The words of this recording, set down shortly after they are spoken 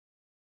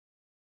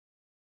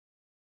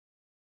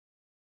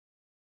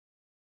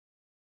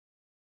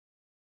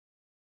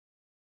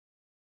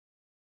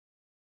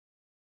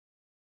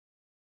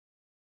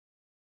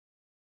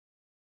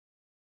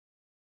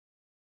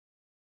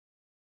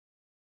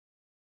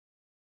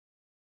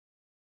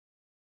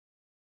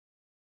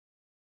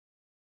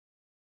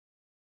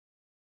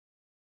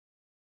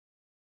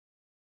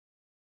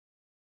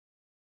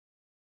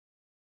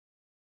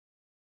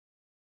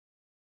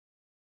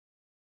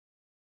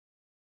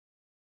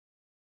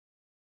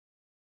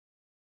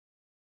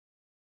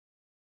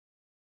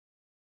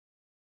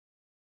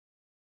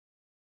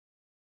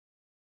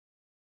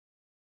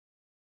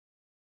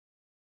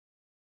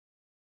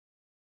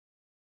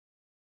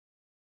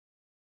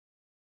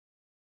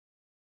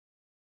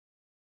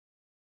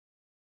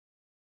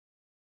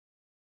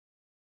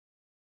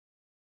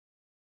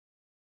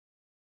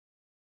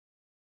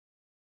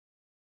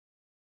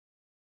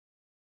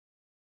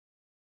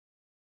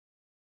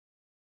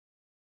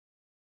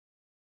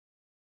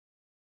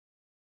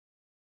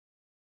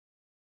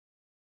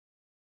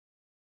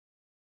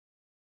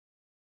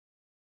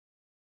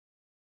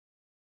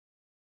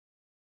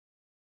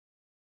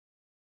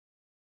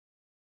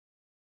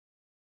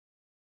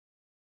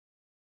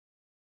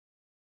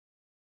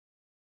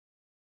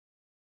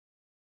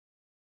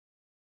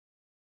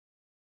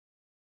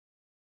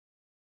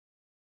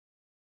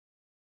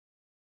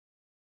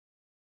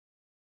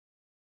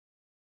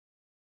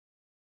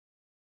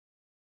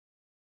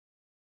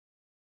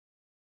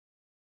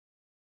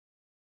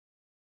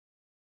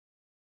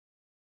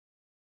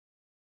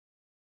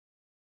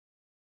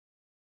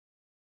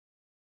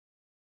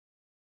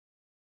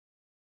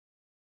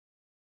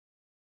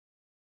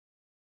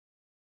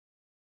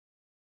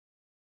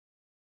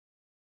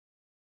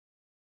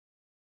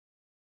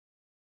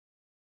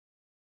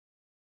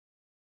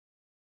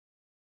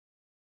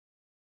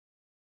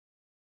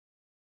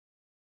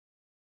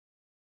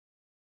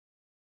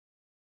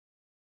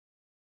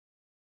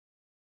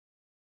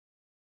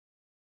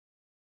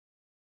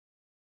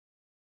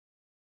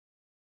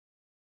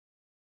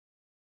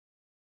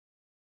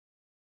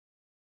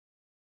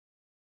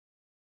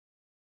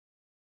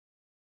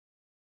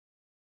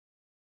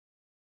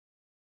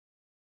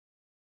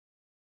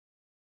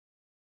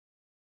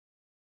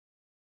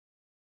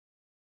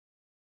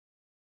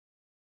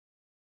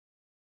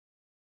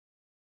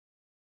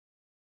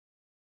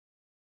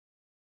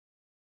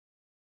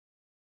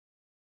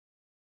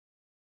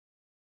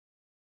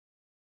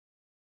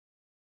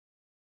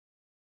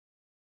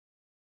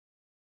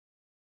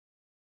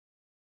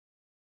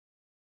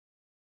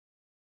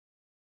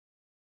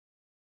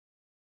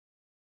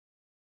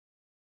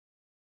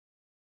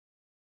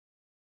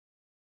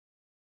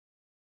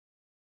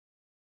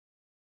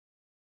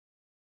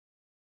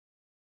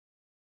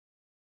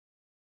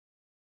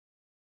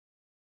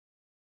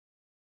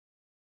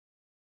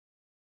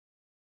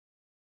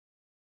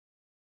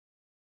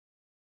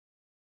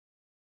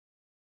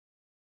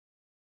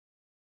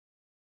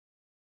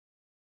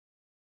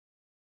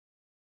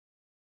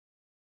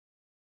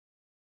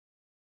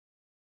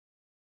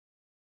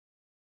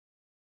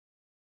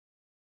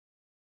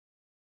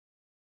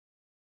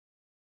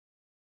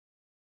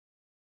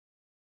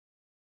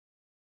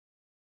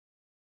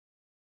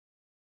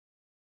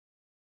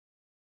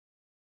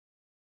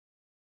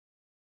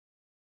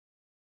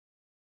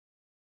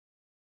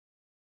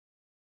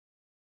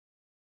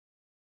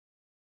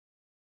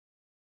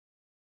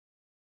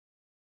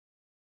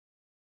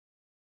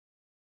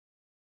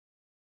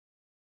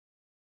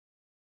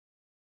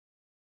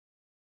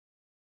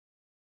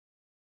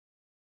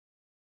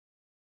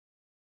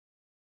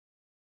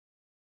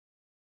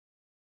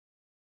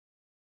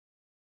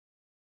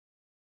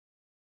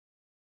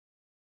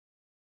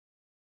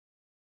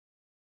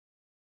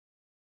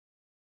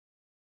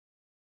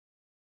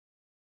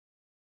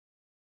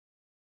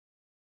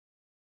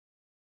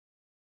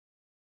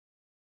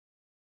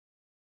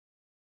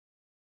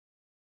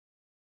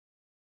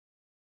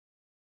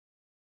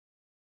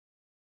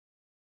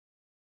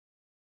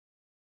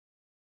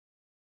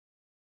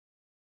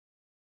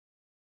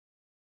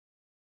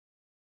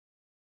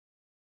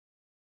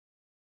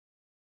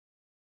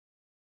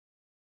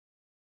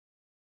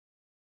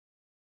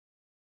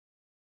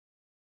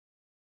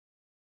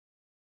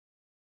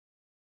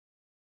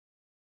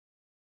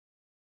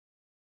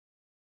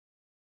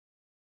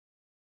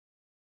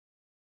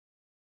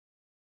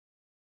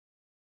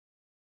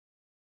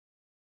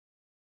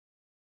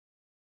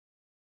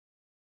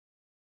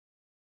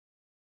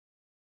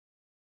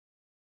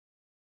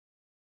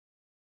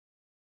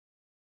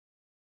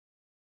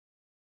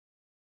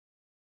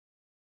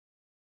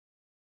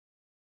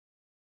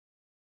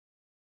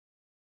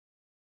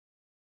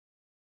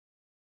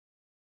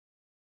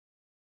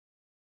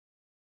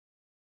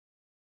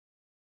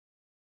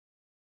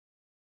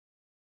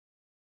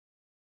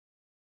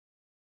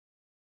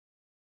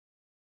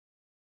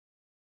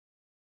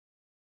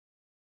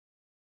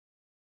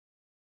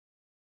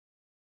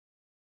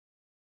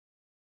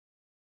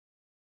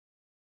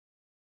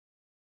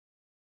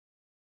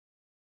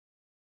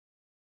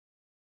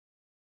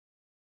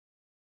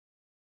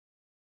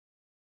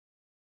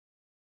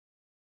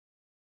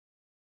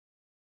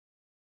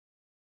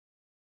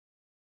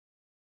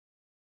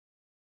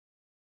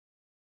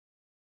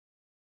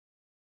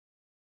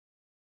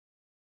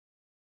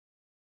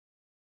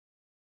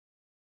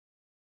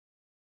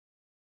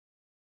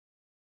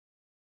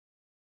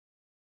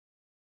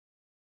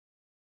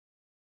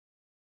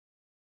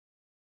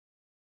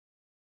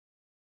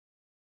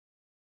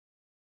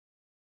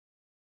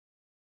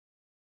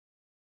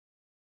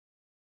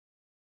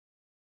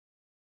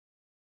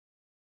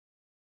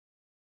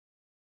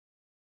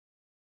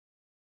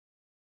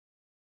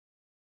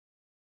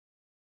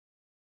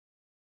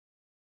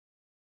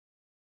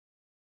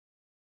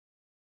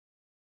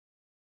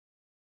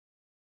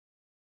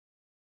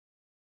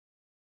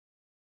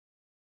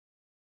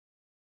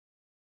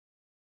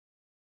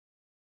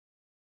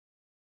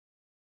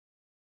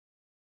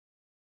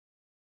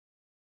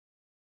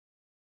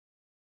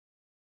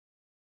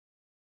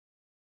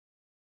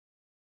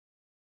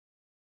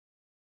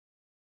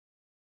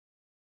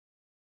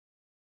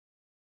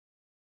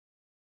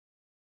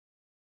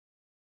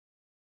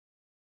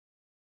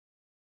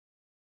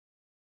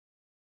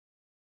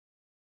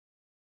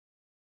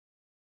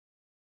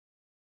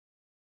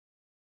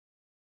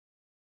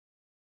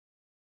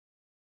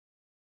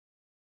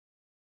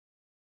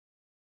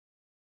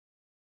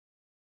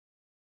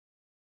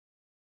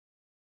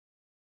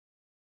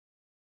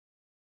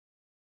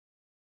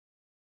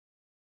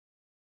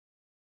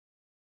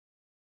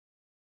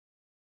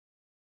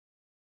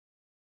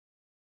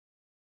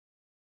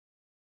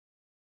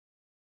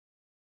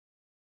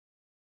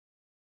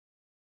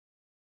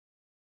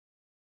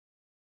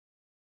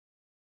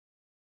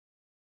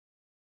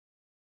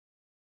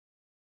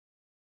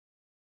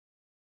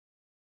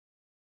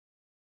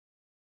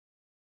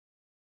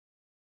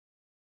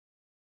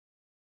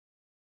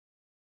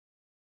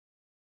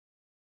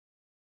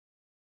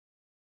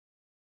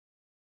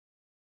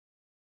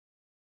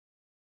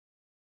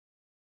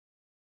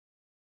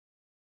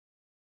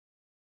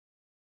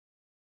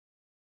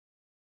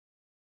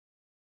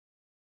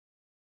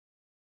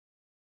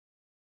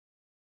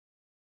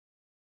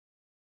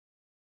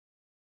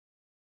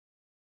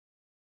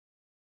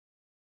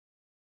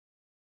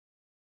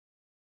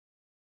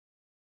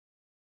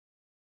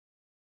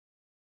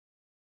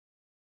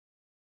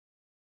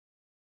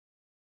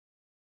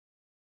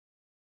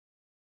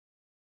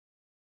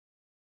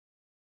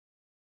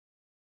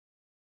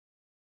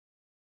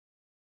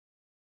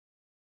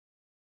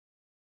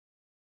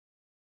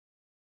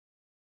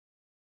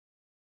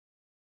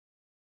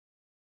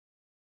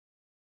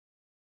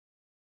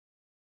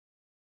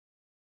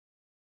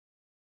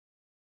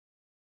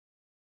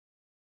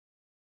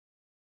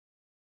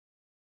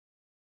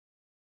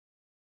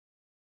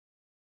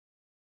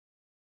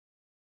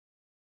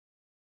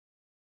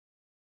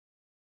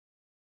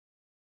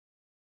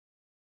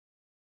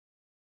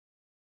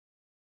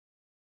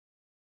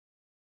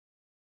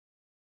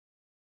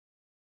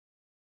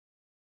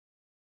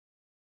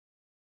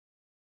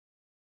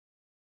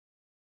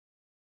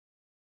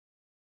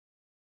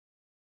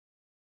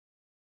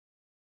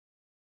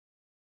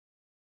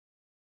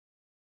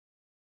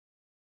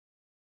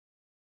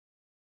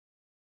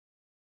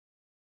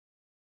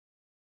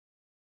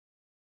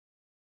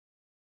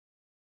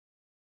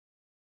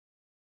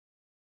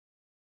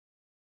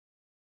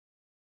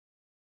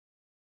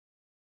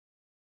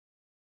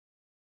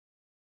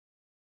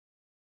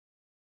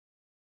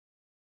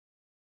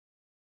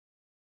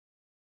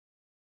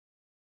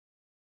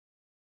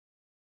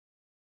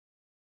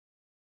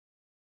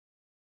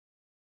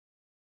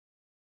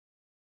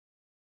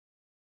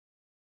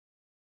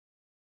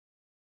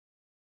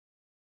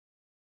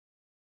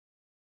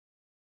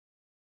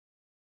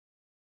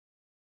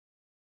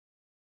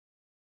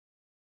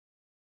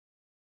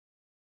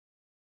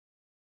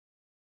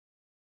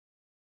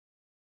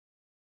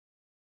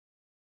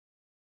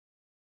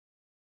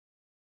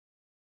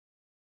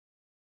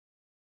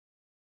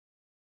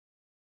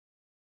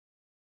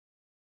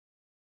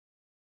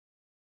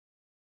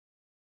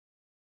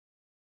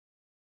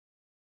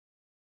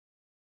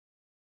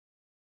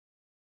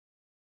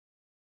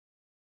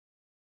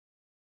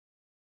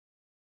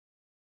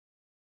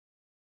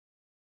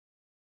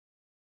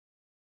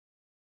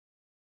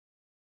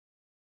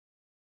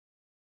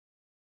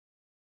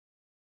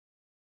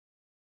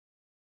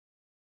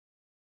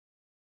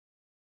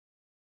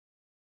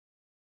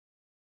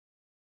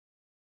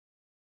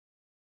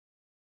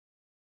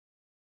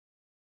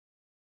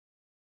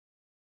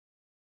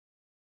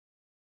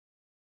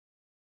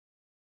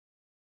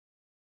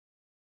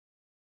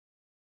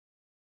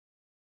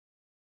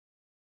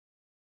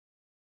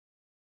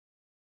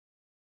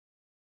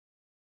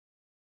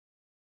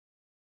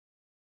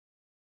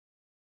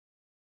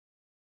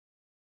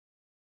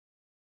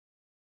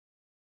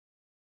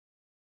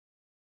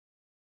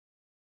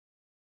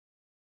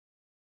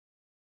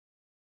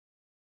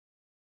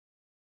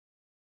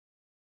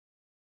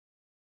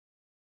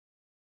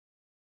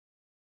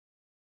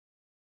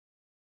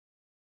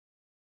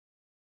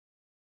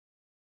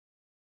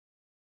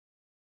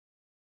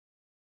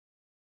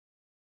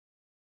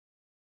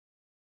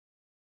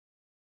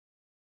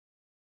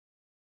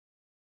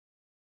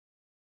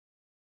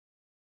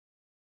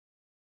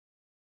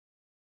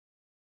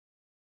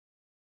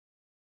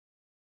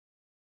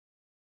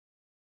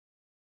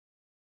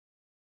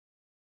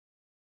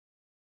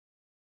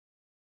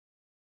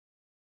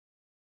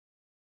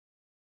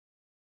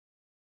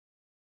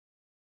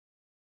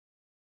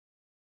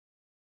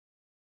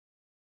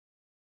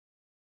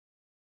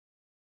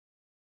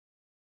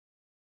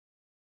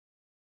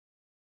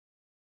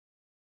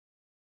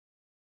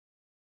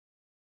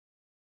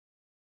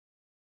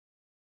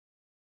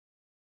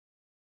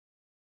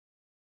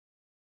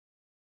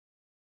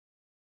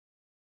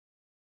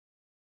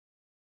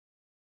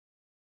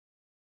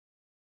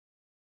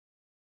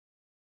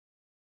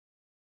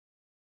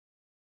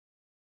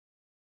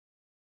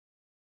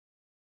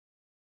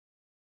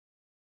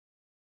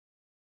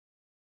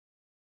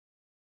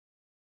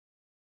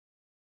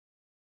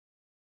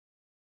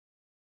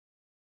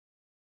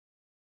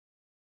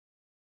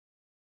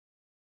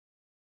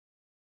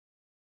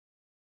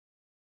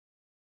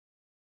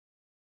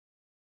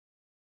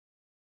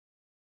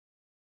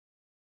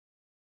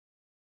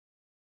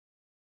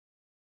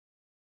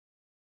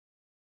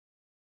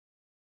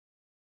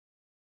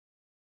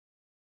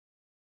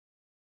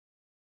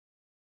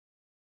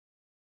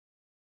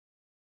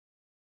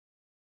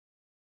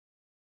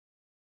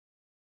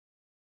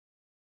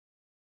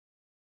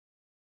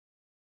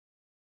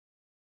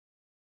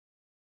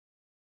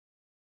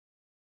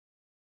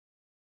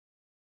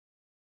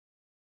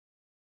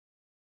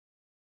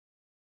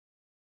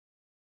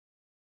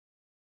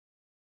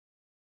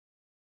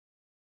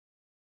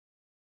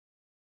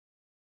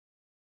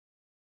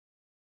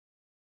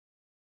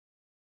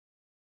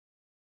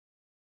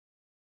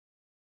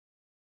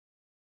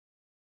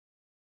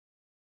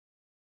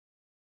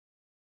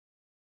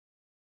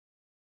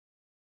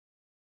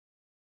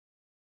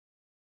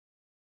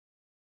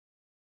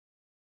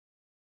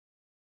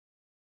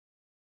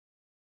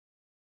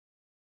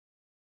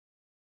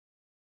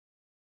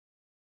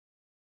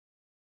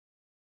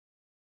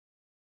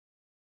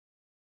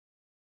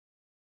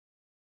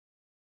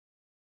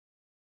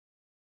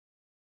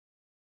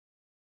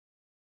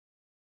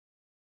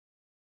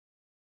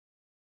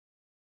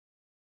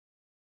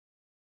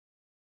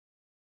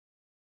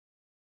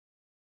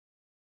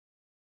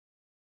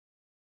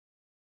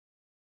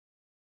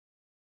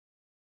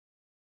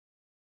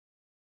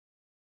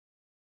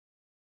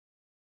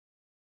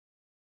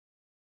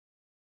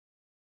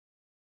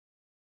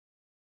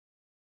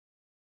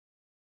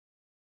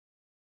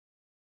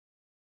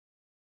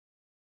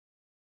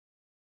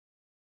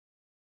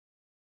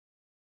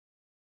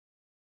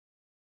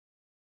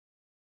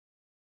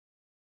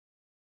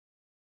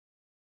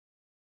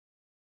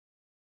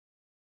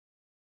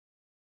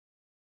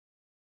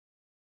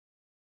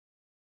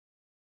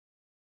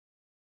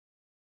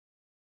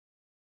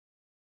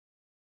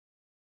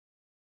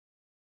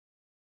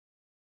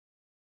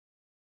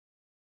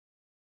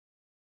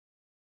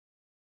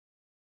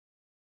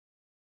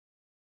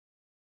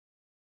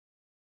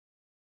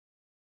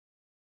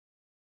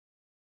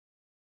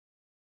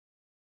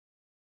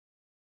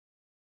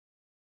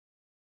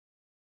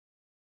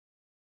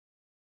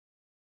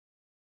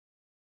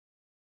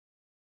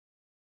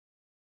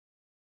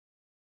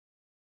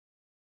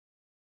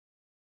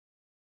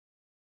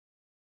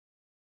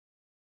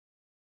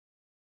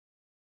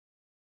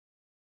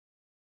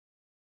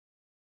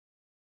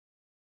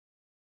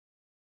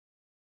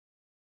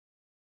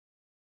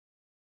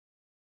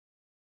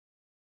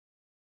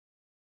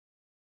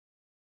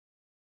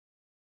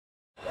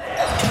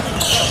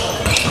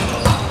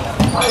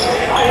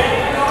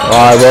All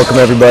right, welcome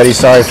everybody.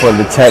 Sorry for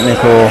the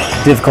technical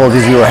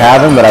difficulties we were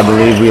having, but I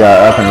believe we are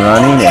up and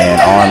running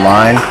and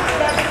online.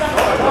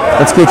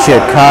 Let's get you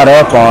caught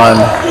up on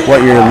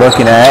what you're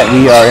looking at.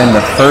 We are in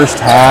the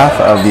first half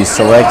of the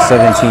Select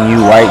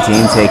 17U white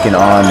team taking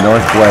on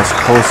Northwest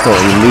Coastal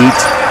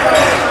Elite.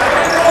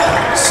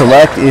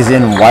 Select is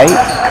in white.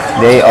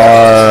 They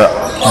are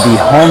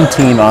the home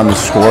team on the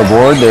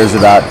scoreboard. There's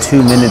about 2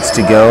 minutes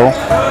to go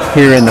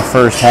here in the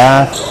first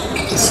half.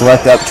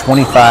 Select up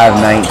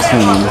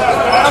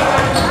 25-19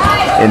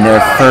 in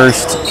their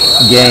first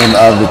game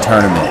of the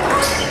tournament.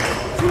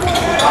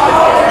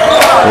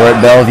 We're at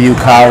Bellevue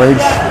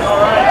College.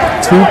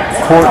 2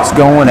 courts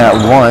going at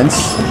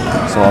once,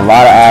 so a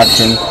lot of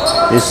action.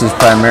 This is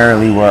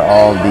primarily where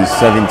all the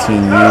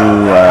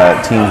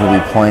 17U teams will be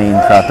playing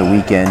throughout the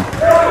weekend.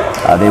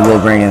 They will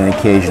bring in an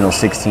occasional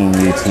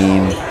 16U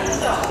team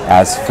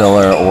as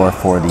filler or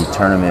for the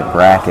tournament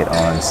bracket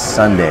on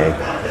Sunday.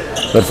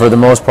 But for the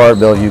most part,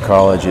 Bellevue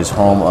College is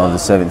home of the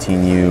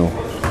 17U,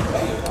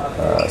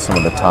 some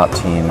of the top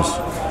teams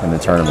in the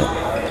tournament.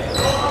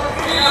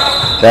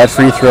 That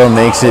free throw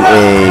makes it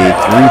a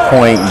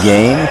 3-point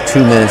game,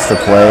 2 minutes to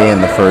play in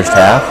the first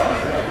half.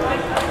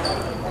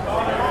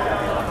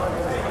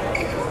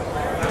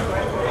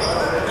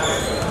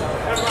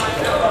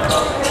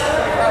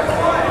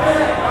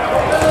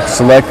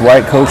 Select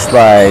white coached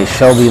by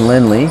Shelby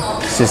Lindley,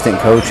 assistant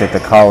coach at the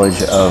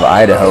College of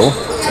Idaho.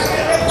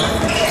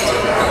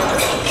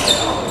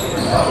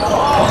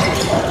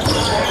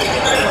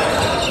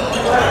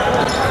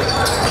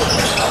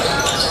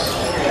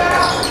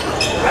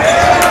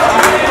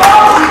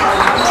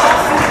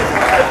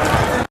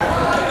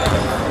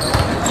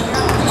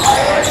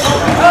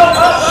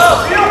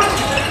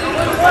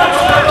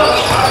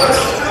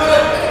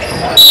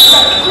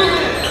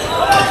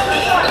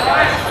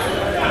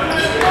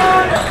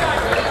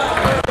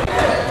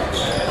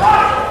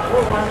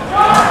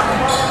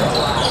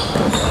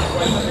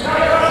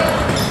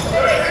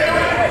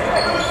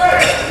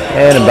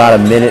 And about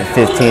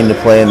 1:15 to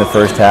play in the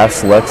first half.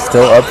 Select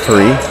still up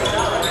 3.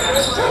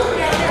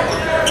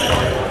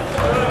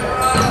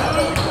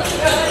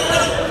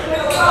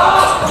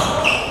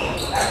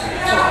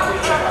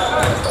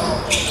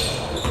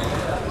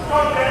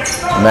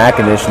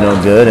 McInish no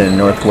good, and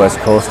Northwest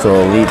Coastal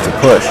Elite to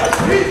push.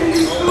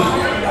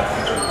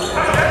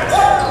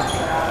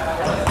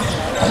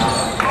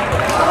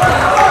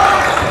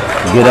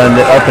 Good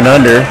up and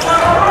under.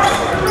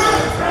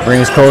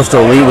 Brings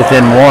Coastal Elite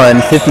within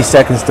 1, 50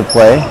 seconds to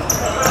play.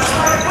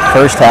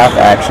 First half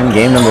action,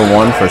 game number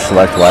 1 for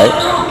Select White.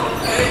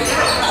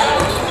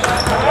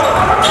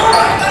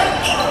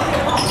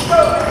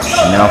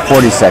 And now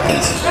 40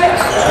 seconds.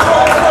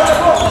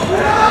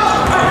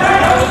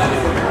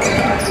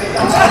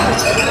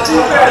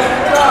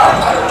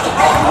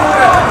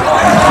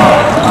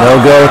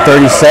 No go,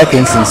 30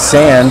 seconds, and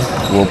Sand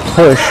will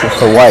push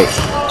for White.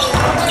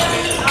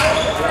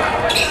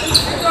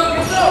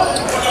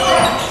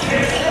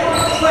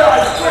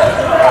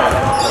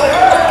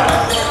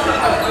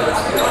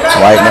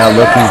 White now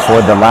looking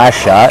for the last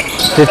shot.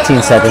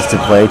 15 seconds to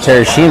play.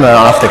 Terashima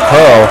off the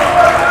curl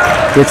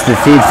gets the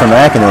feed from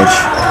McInish.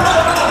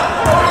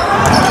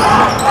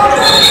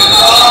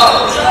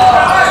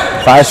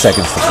 5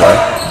 seconds to play.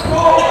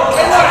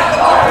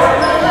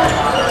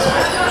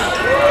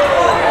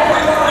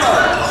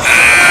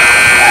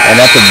 And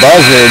at the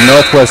buzzer,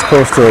 Northwest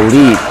Coastal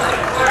Elite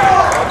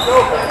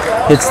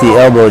hits the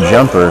elbow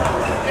jumper.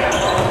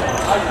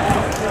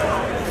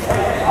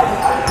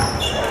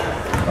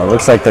 Well, it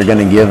looks like they're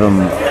going to give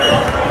him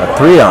a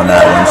 3 on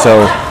that one.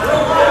 So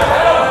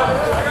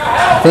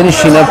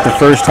finishing up the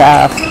first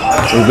half,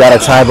 we've got a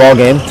tie ball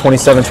game,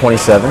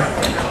 27-27.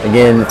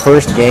 Again,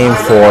 first game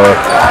for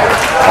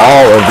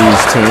all of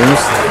these teams.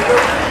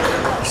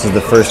 This is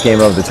the first game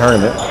of the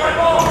tournament.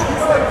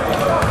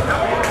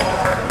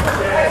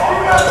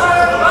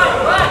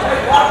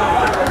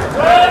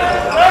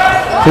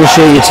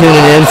 Appreciate you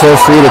tuning in. Feel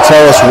free to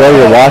tell us where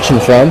you're watching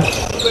from.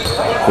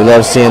 We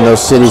love seeing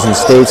those cities and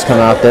states come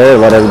out there.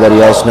 Let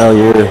everybody else know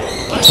you're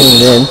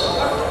tuning in.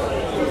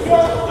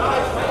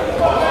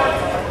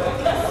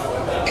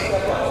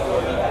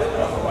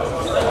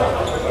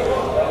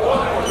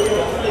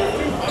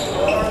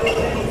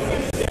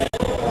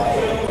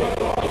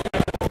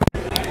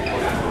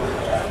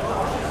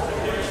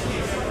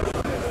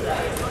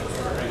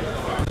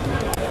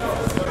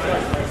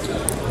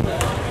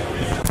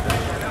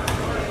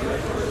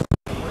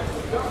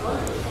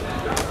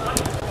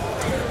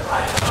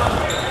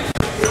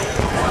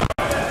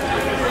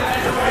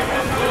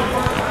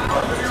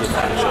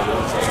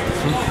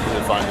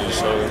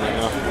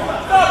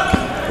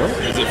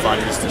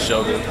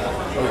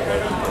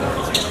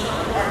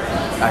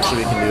 Actually,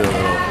 we can do a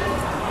little.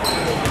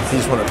 If you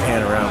just want to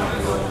pan around,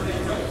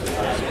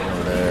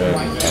 over there.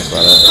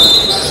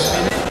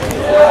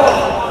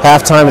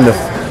 Halftime in the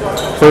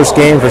first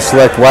game for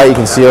Select White. You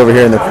can see over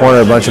here in the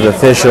corner a bunch of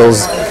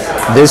officials.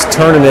 This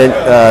tournament,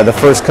 the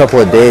first couple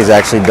of days,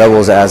 actually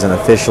doubles as an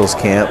officials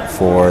camp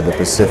for the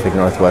Pacific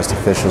Northwest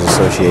Officials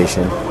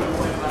Association.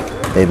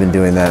 They've been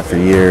doing that for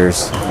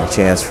years. A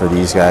chance for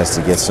these guys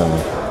to get some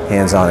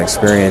hands-on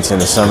experience in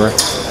the summer.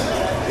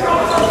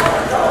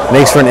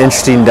 Makes for an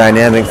interesting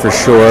dynamic for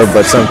sure,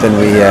 but something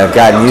we have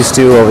gotten used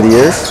to over the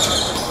years.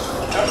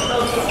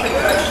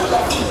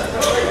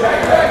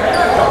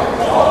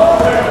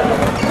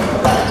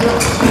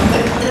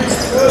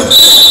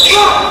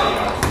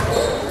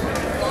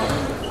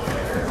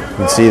 You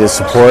can see the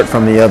support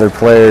from the other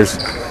players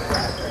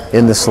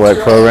in the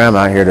select program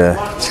out here to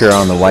cheer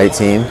on the white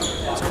team.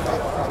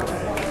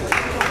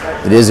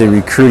 It is a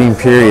recruiting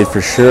period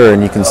for sure,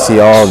 and you can see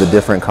all the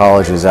different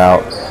colleges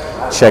out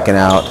checking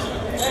out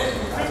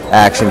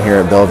action here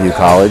at Bellevue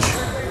College.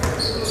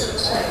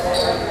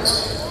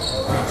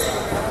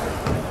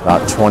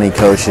 About 20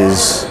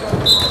 coaches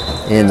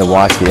in to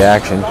watch the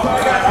action.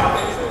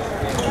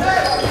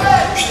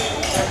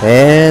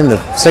 And the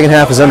second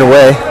half is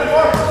underway.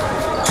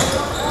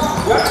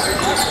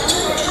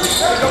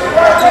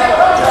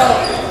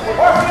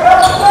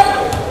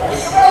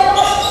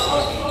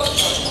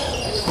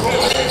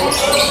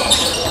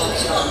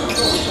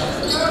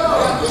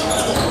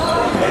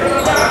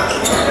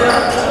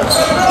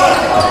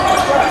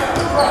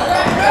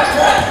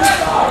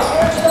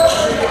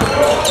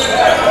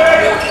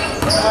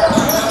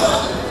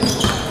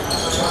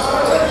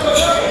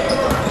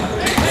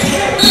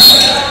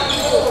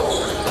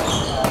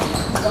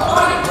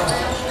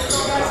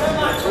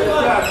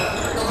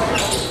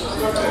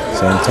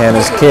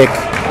 Santana's kick,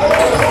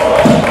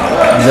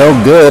 no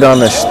good on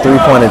the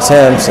three-point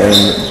attempts, and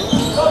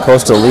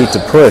Coastal Elite to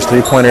push.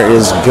 Three-pointer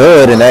is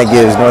good, and that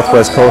gives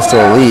Northwest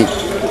Coastal Elite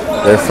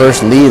their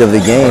first lead of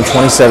the game,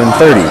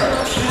 27-30.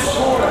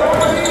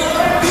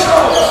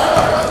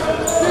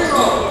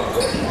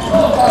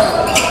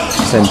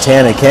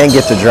 Santana can't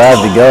get the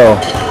drive to go.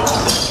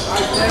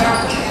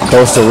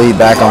 Coastal Elite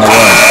back on the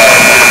run.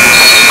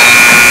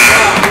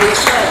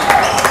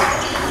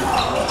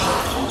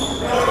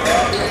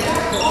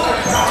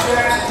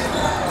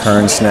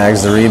 Kern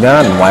snags the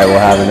rebound, and White will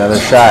have another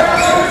shot.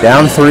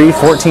 Down 3,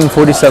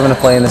 14:47 to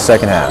play in the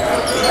second half.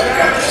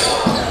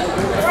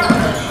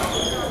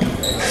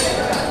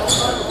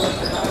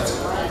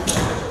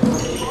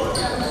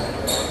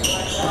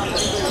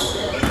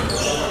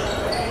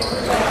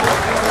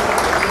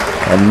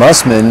 And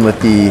Mussman with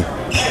the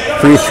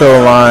free throw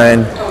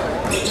line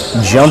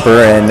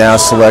jumper, and now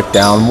select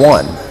down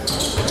 1.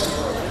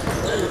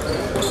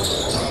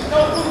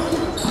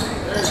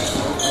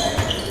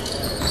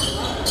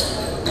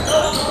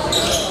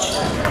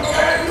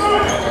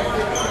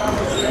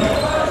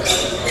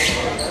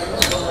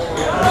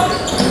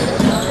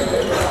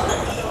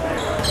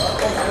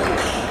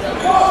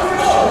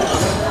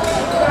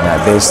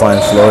 Baseline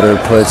floater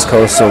puts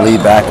Coastal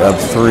Elite back up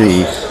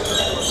 3.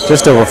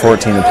 Just over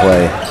 14 to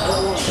play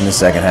in the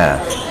second half.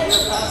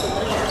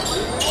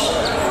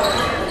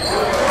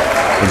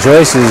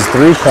 Joyce's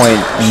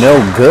three-point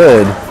no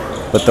good,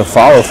 but the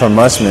follow from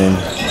Mussman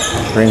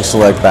brings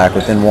Select back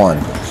within 1.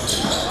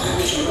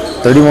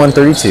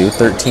 31-32,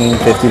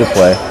 13:50 to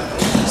play.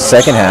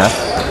 Second half.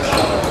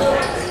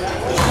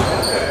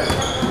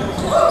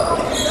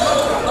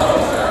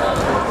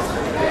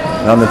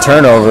 And on the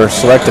turnover,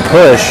 Select to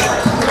push.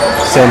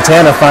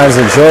 Santana finds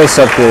a Joyce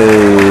up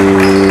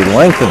the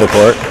length of the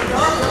court,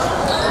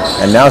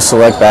 and now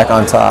Select back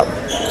on top,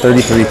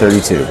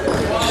 33-32.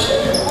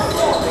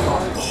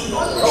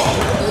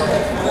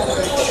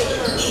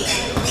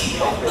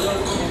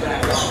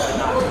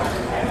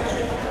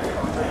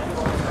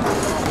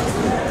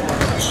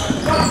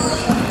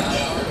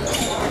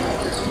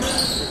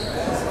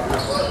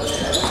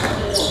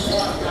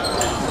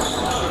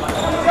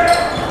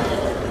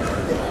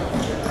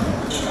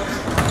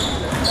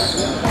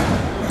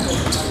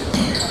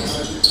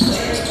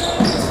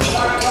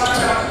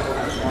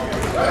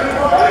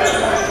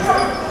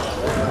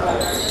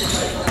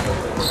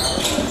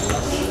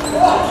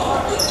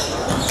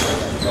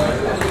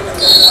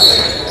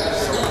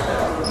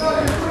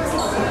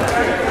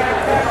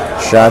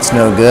 Shot's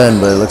no good,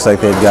 but it looks like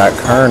they've got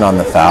Kern on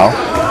the foul.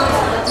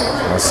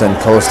 They'll send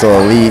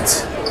Coastal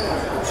Elite.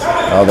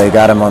 Well, they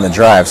got him on the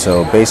drive,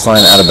 so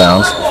baseline out of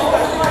bounds.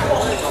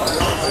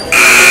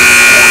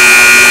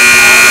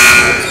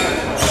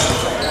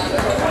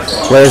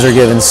 Players are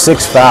given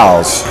 6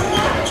 fouls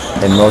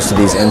in most of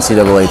these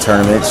NCAA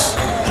tournaments.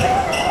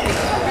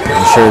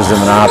 Ensures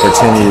them an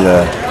opportunity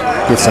to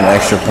get some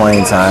extra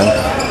playing time.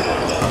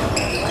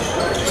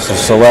 So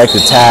Select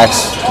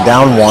attacks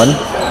down 1.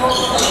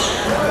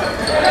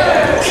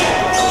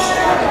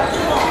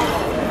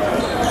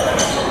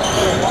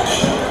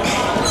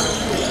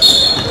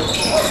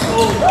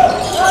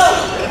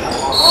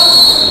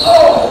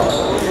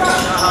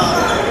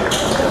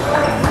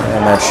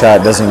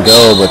 Shot doesn't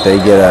go, but they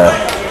get a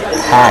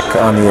hack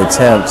on the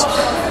attempt.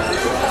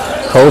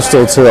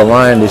 Coastal to the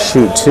line to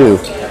shoot 2.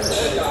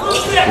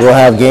 We'll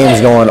have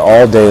games going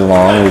all day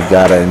long. We've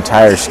got an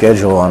entire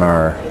schedule on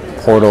our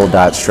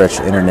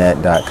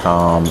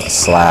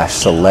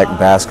portal.stretchinternet.com/select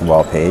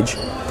basketball page.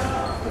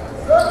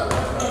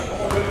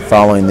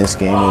 Following this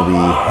game, we'll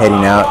be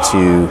heading out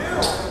to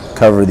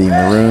cover the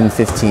Maroon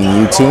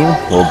 15U team.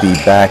 We'll be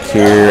back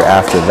here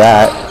after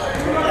that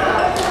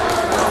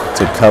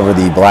to cover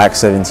the Black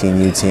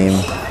 17U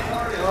team.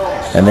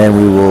 And then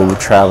we will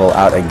travel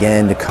out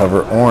again to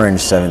cover Orange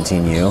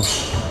 17U.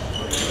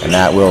 And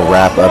that will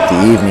wrap up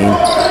the evening.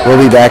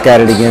 We'll be back at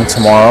it again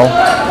tomorrow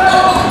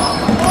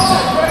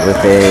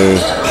with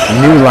a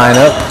new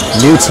lineup,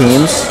 new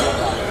teams.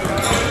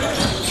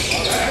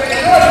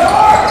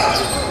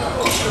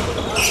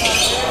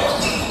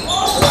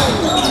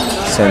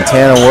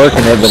 Santana working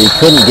it, but he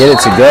couldn't get it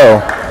to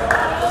go.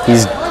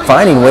 He's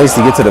finding ways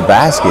to get to the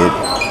basket.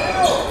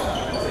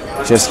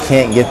 Just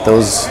can't get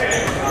those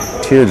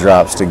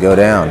teardrops to go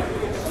down.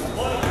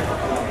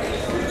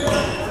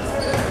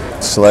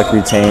 Select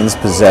retains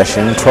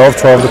possession.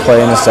 12-12 to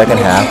play in the second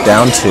half,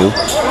 down 2.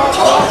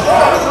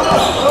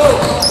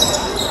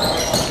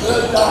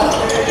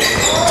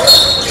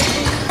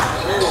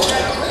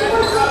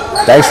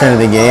 Dykstra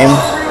into the game.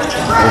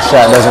 The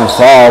shot doesn't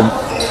fall.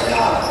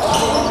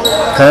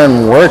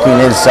 Kern working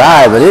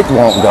inside, but it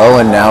won't go,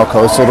 and now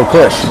Coastal to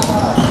push.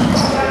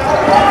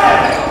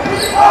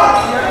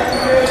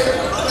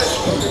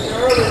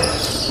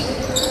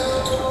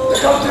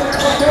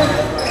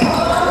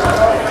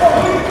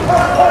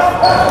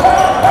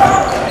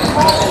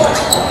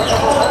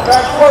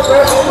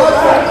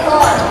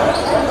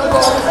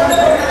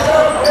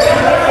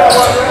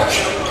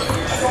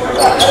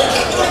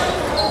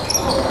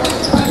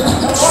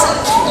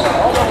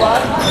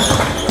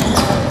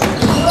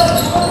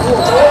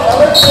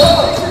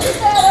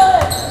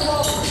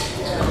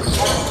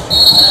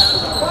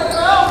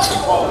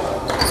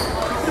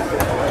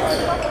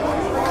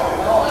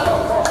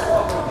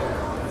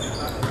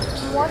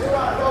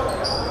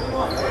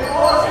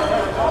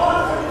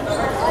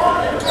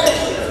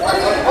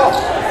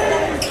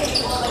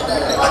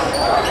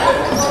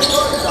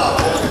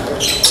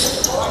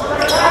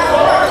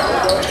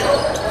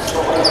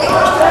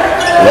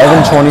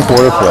 .24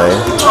 to play.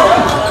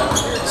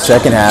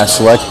 Second half,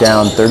 Select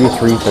down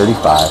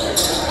 33-35.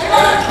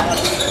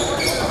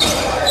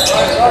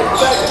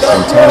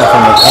 Santana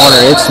from the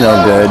corner, it's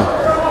no good.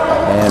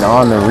 And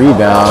on the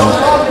rebound,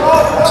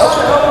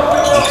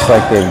 looks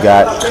like they've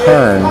got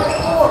Kern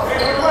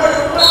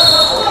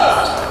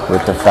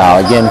with the foul.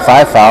 Again,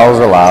 5 fouls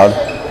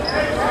allowed.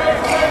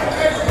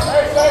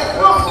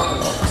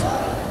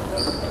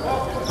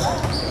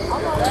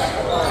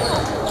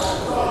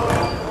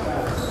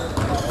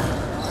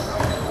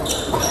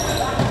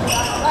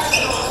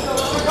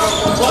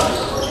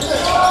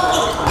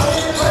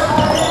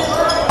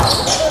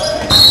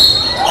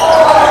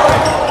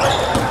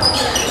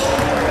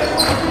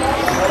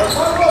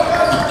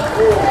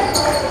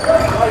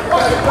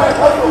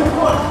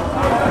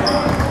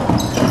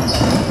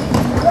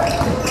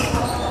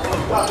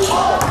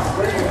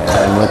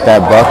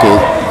 That bucket,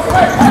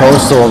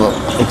 Coastal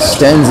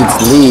extends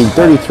its lead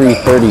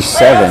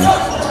 33-37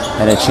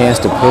 and a chance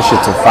to push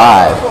it to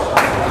 5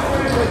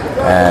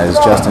 as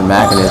Justin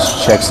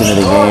McInnish checks into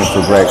the game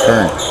for Brett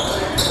Kern.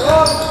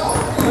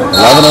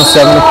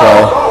 11:07 to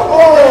play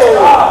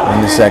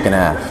in the second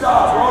half.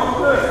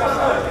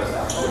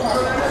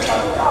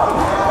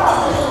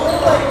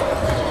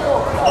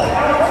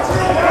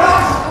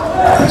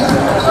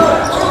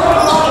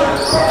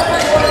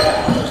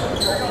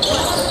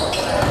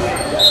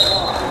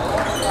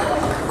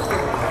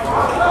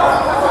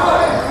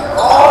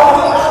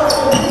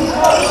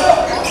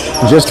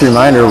 Just a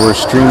reminder, we're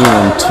streaming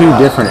in 2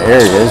 different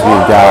areas.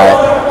 We've got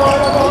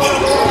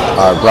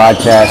our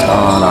broadcast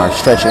on our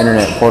Stretch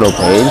Internet portal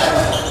page,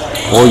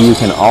 or you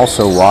can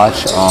also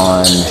watch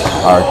on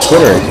our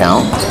Twitter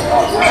account.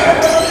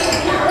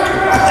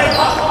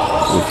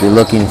 If you're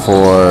looking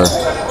for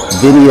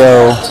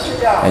video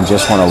and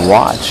just want to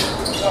watch,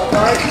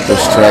 the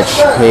Stretch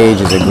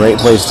page is a great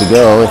place to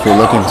go. If you're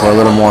looking for a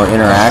little more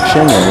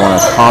interaction and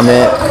want to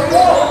comment,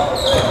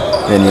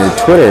 then your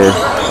Twitter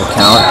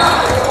account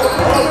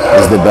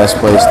is the best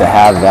place to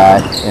have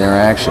that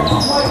interaction.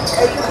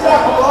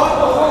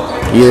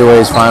 Either way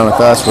is fine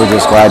with us. We're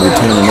just glad you're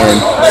tuning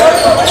in.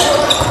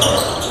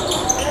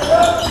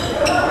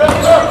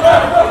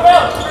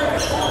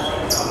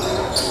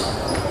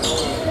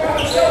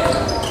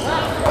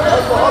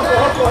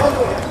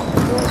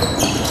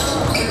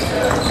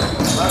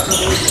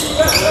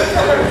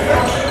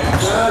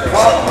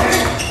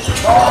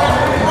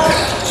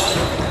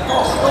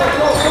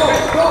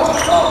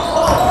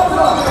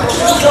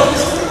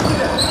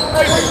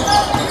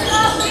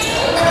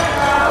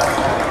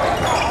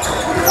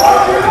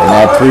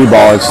 That 3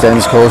 ball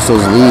extends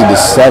Coastal's lead to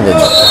 7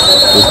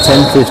 with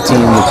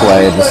 10:15 to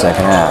play in the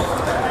second half.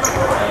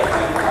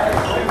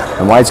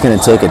 And White's going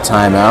to take a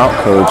timeout.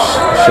 Coach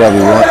Shelby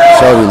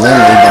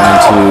Lindley going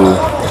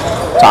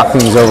to talk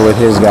things over with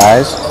his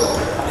guys.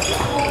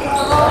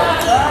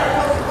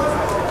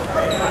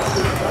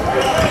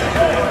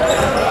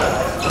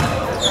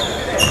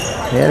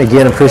 And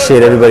again,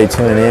 appreciate everybody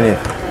tuning in.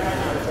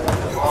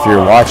 If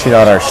you're watching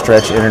on our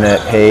Stretch Internet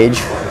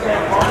page,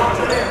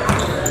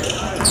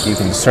 you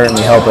can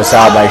certainly help us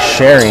out by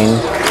sharing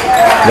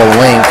the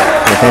link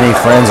with any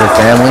friends or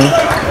family.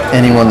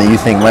 anyone that you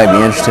think might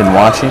be interested in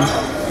watching.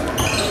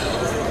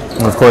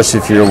 And of course,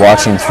 if you're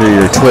watching through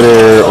your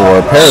Twitter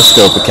or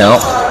Periscope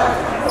account,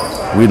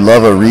 we'd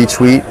love a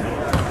retweet.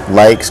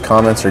 Likes,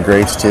 comments are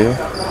great too.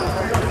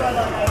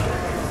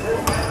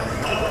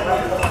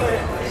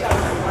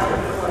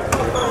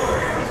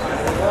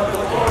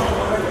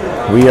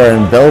 We are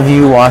in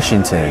Bellevue,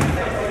 Washington,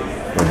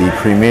 with the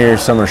premier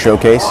summer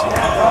showcase.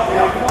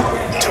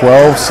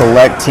 12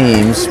 select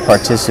teams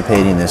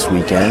participating this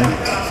weekend.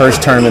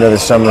 First tournament of the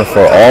summer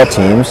for all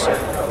teams.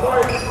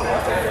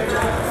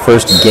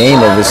 First game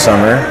of the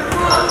summer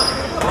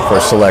for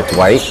Select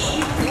White.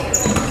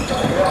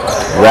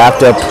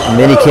 Wrapped up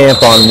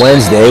minicamp on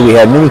Wednesday. We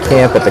had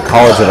minicamp at the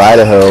College of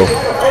Idaho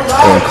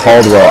in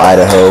Caldwell,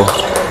 Idaho,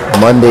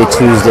 Monday,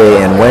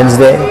 Tuesday, and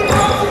Wednesday.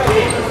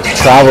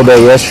 Travel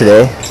day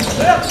yesterday.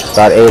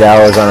 About 8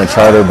 hours on a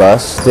charter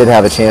bus. Did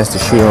have a chance to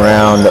shoot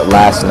around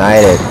last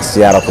night at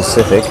Seattle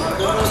Pacific.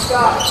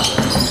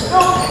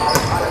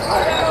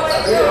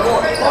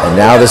 And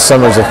now this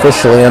summer's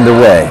officially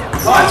underway.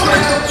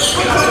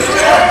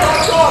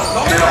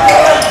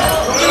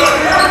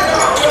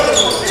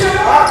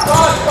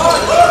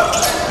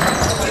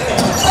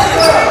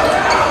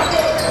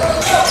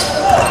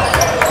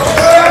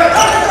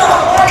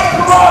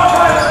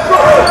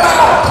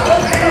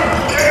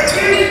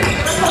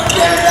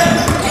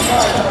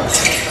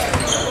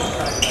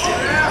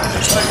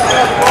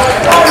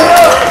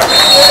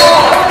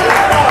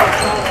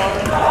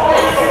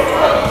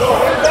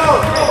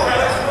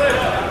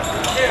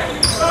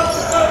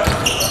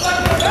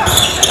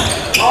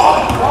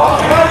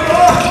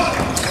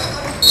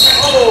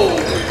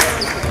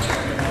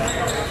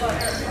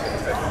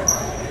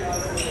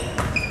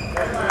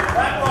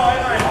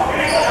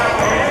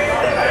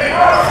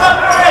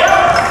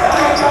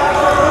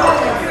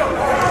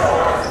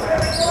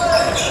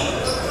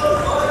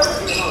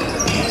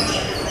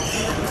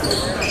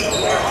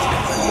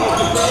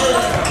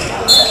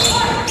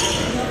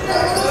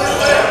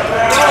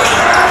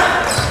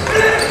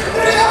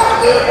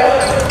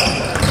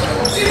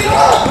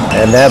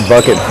 And that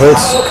bucket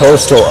puts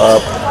Coastal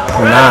up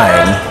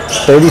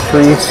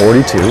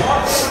 33-42.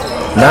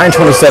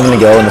 9:27 to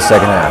go in the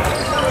second half.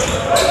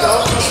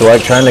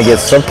 Select trying to get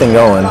something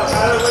going.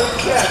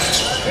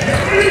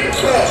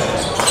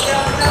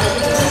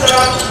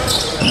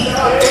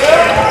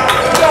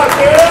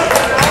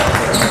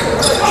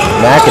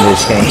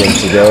 McIntosh can't get it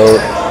to go.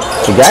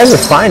 The guys are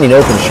finding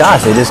open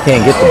shots. They just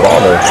can't get the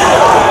ball to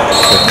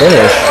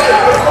finish.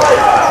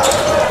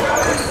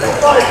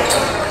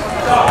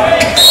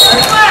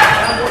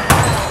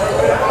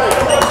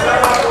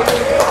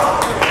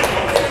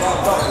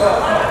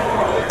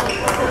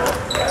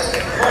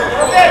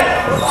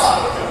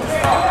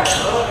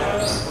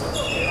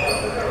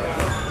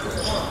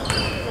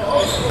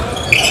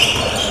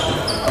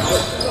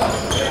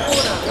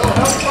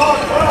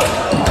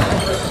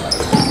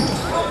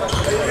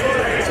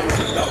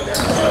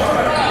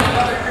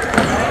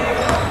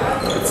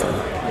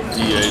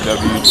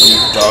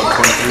 DAWG Dog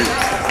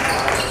 23.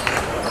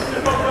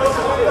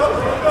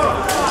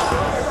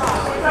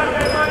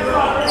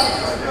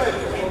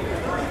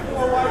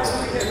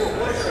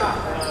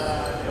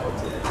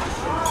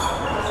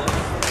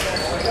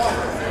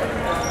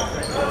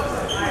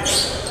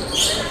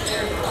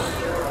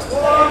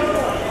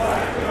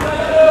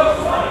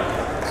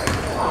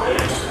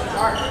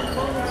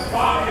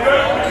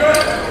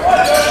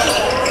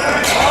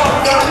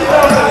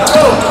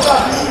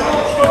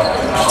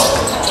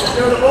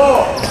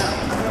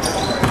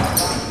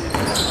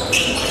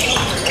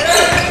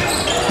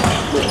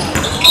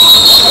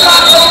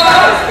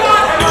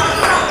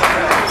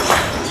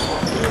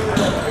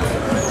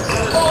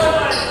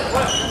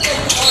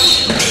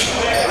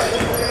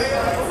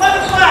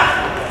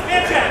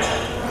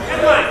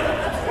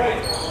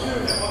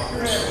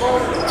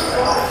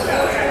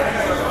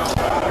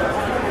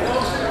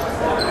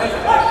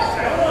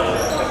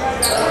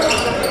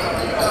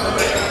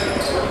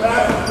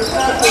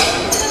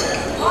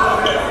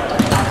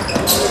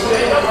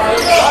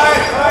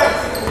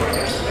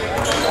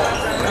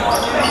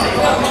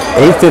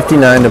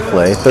 8:59 to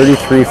play,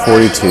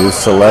 33-42,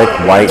 Select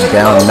White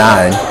down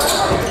 9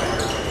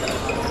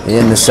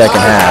 in the second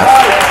half.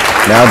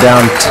 Now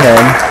down 10.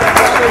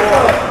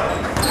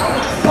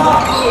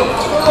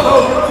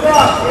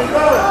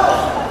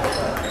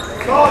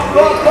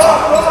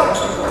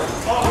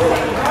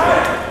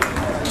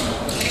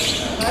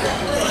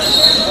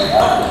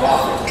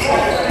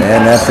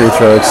 And that free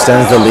throw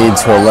extends the lead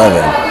to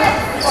 11.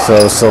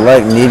 So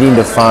Select needing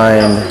to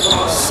find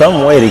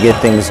some way to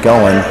get things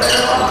going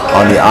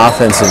on the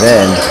offensive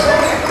end.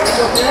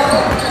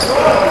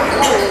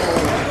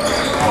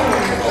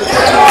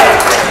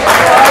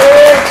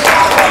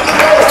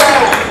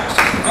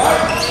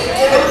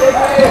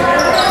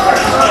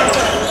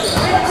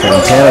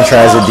 Santana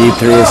tries a deep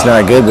three, it's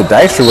not good, but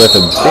Dykstra with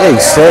a big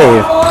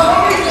save.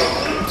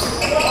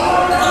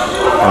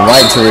 And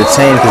White to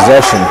retain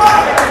possession.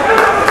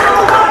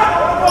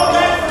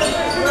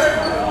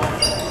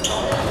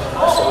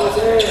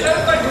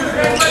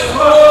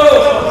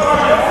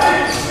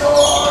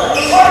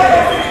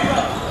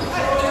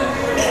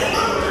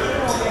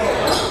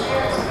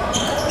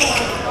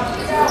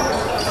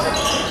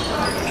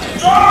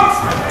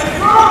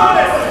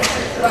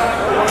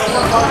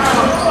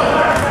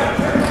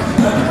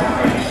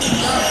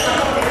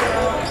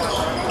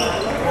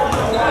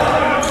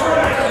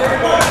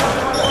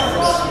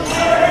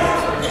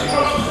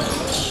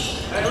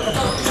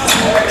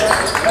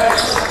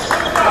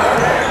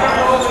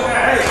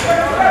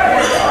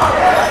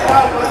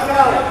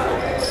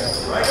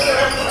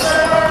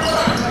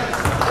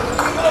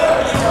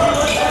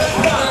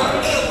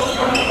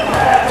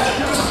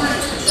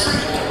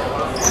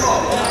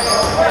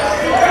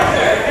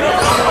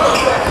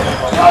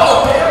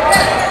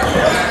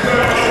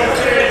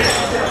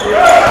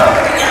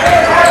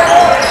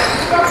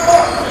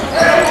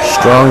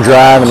 Strong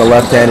drive and a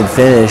left-handed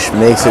finish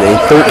makes it a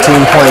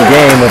 13-point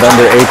game with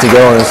under 8 to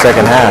go in the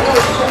second half.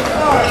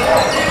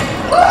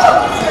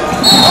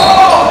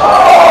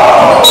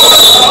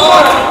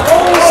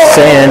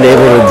 Sand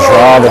able to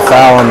draw the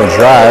foul on the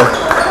drive.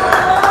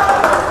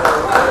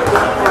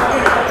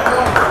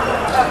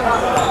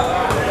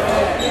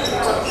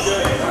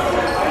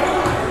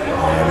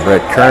 And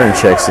Brett Kern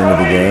checks into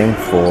the game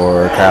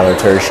for Kyler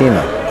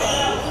Terashima.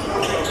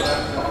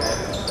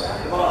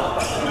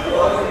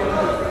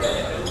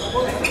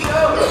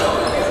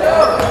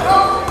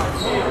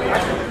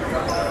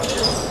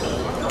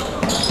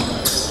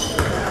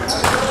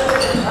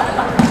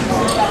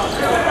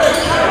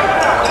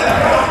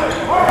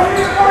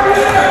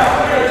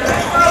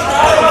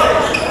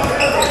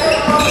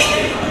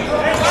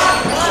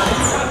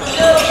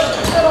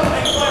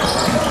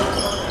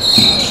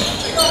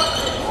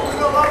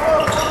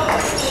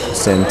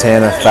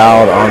 Santana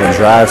fouled on the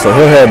drive, so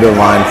he'll head to the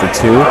line for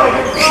 2.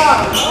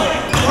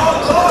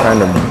 Trying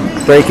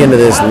to break into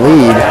this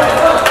lead.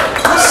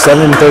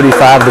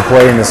 7:35 to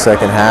play in the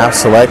second half.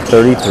 Select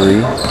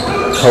 33,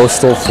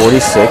 Coastal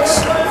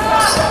 46.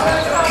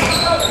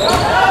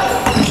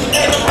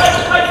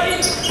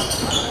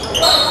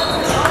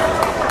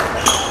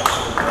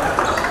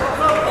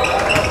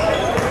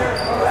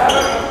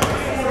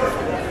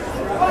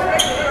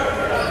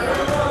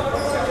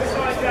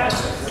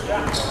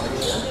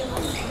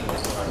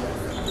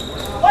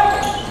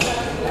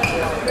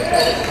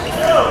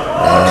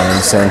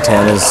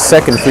 Santana's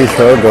second free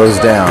throw goes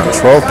down.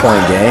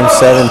 12-point game,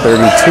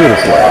 7:32 to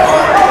play.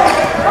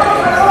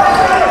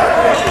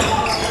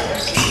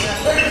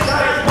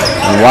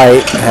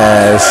 White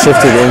has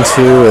shifted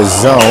into a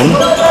zone.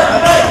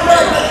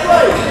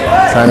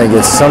 Trying to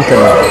get something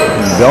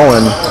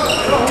going.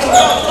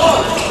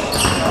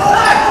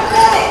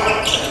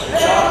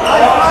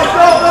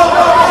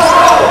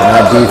 And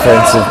that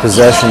defensive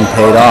possession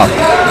paid off.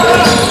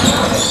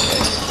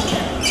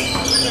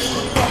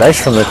 Dice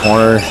from the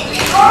corner.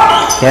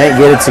 Can't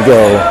get it to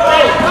go.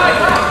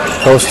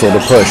 Coastal to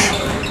push.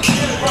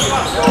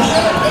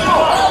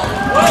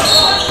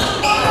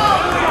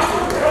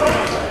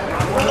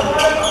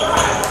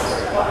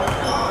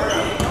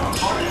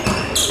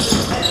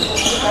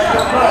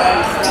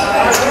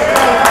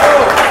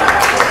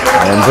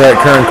 And Brett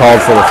Kern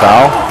called for the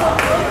foul.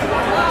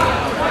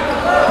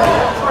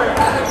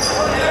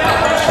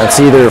 That's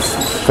either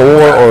 4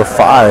 or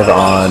 5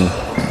 on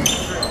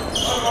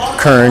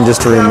Kern.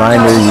 Just a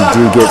reminder, you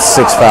do get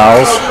 6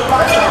 fouls.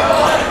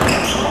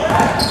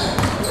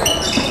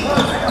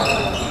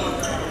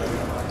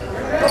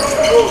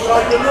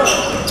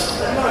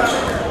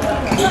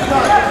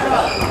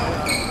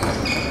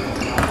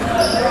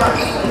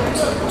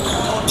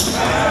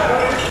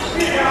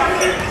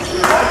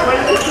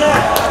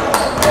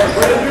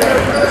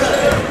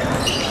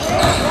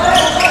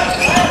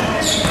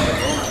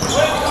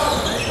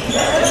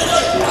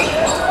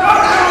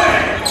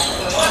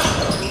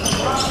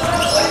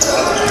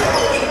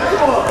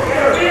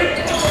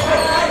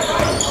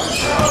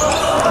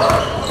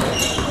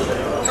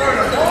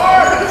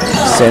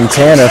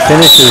 Santana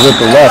finishes with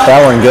the left.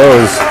 That one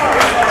goes,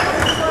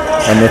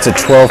 and it's a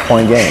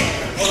 12-point game.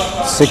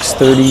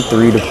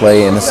 6:33 to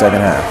play in the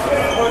second half.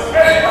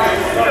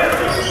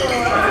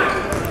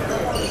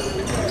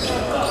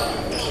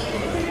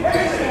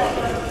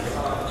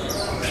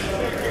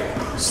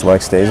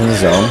 Select stays in the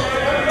zone.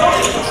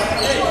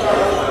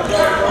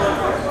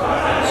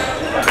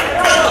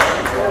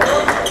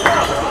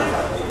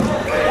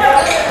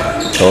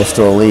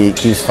 Coastal Elite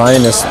keeps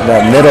finding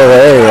that middle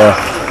area.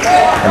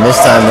 And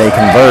this time they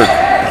convert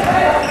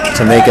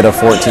to make it a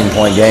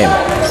 14-point game.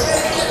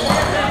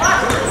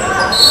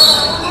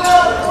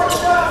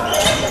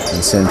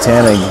 And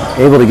Santana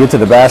able to get to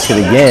the basket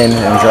again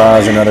and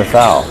draws another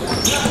foul.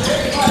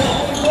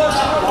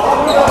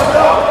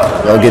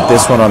 They'll get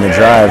this one on the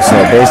drive, so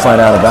baseline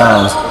out of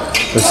bounds.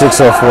 With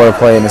 6:04 to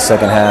play in the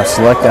second half.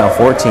 Select down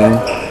 14,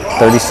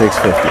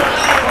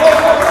 36-50.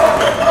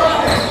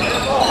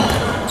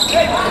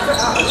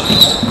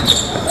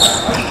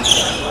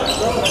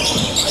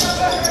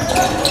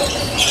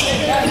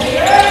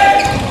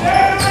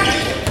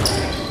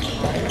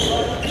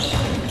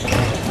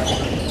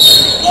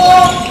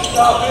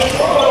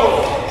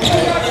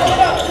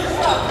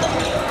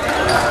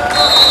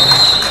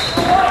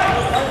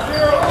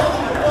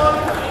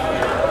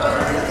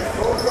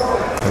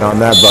 And on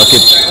that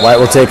bucket, White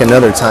will take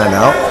another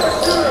timeout.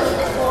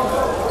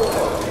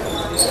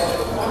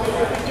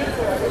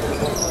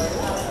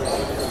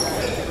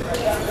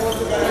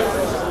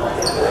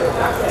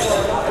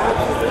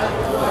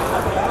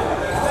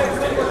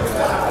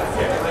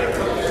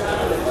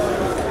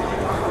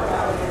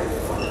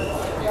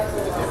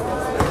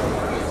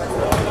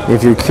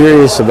 If you're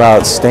curious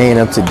about staying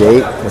up to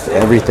date with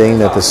everything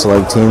that the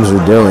Select teams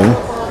are doing,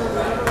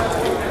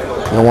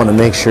 you'll want to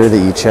make sure that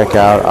you check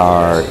out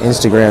our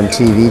Instagram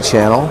TV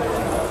channel,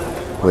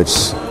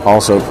 which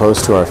also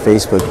posts to our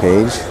Facebook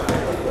page.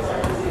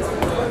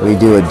 We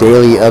do a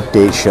daily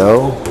update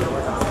show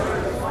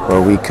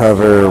where we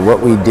cover what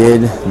we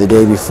did the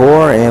day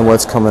before and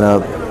what's coming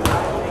up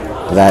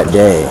that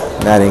day.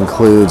 That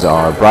includes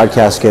our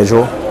broadcast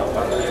schedule,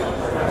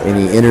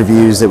 any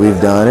interviews that we've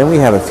done, and we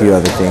have a few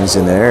other things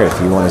in there if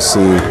you want to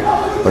see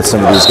what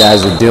some of these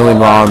guys are doing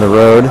while on the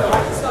road,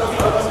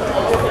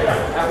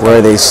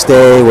 where they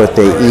stay, what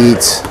they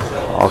eat,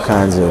 all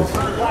kinds of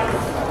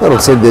little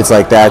tidbits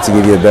like that to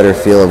give you a better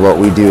feel of what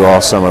we do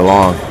all summer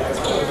long.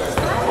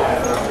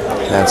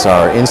 That's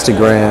our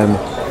Instagram,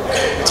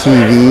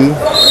 TV,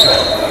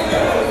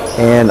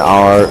 and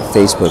our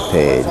Facebook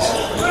page.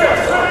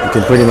 You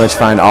can pretty much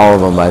find all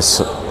of them by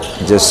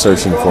just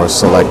searching for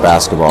Select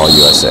Basketball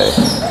USA.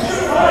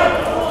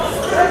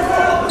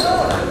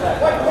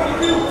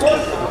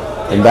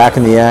 And back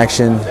in the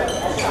action,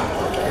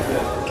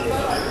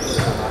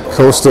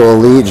 Coastal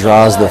Elite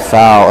draws the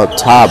foul up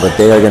top, but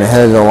they are going to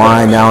head to the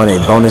line now in a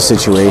bonus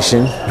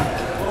situation.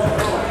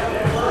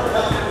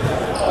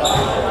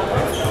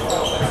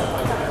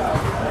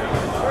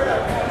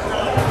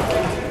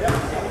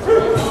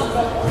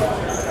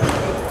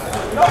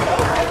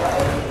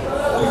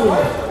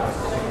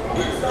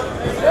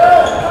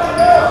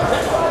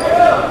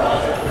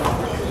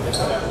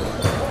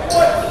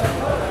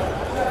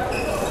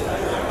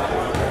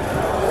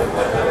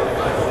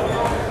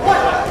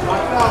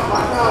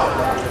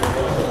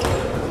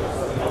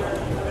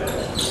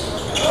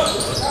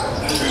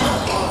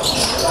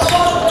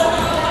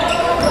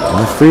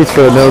 Free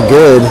throw no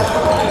good,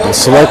 and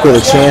Select with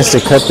a chance to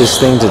cut this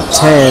thing to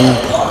 10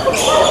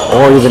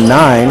 or even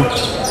 9.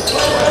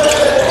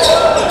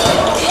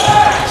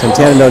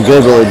 Santana no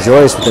good, but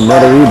LaJoyce with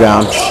another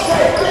rebound.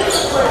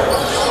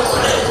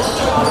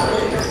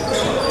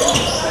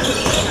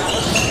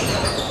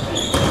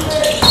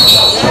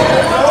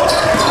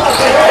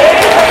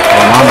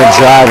 And on the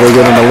drive, they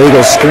get an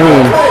illegal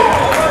screen.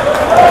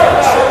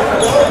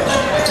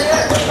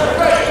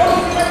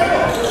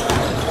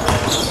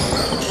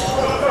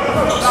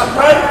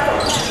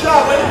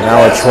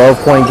 Now a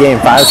 12-point game,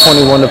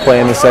 5:21 to play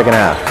in the second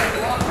half.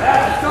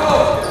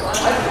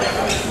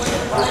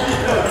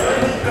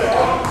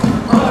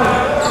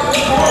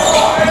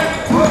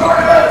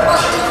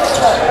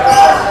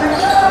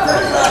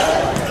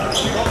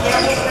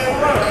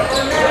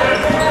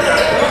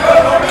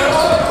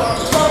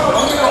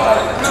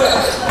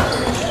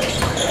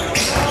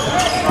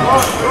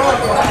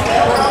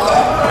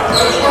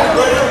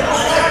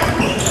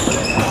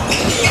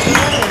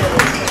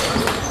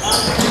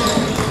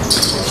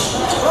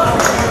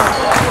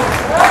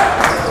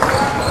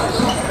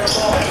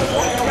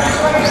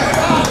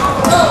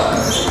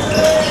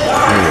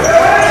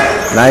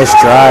 Nice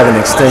drive and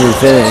extended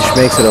finish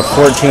makes it a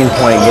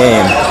 14-point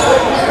game.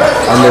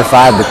 Under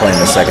 5 to play in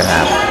the second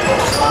half.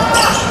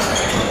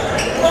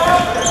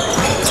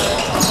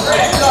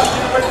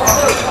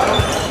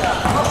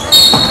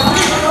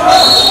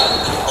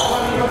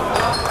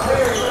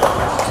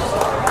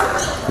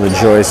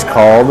 LaJoyce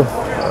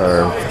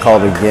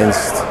called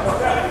against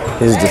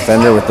his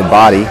defender with the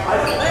body.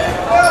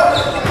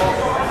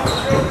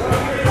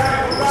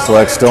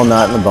 Select still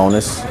not in the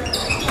bonus.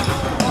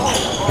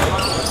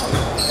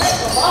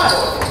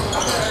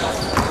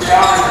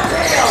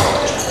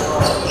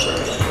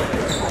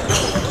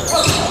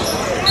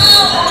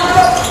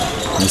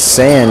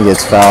 Sand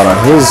gets fouled on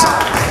his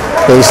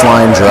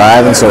baseline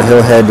drive, and so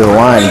he'll head to the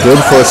line. Good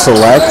for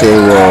Select. They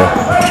will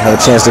have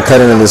a chance to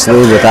cut into this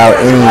lead without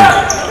any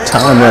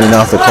time running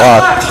off the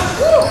clock.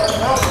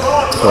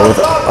 So with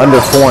under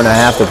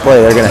 4.5 to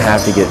play, they're going to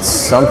have to get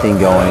something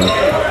going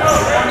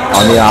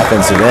on the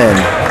offensive end,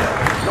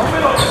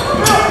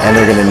 and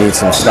they're going to need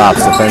some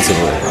stops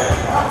defensively.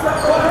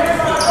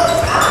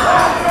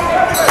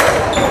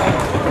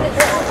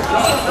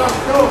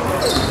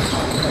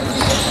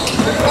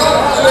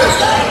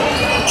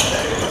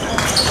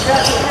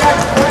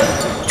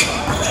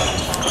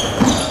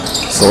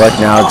 Select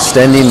now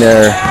extending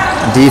their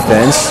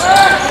defense,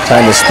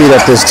 trying to speed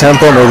up this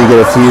tempo, maybe get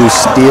a few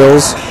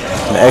steals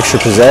and extra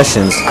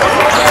possessions.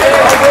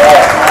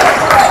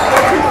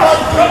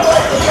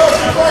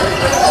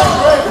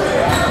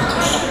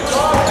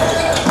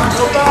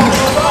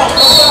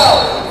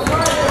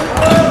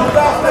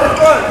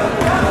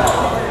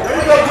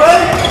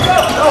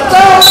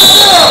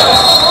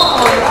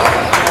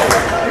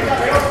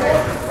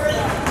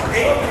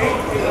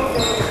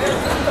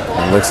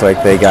 Looks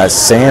like they got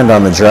Sand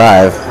on the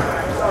drive.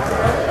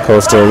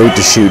 Coastal Elite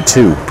to shoot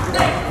 2.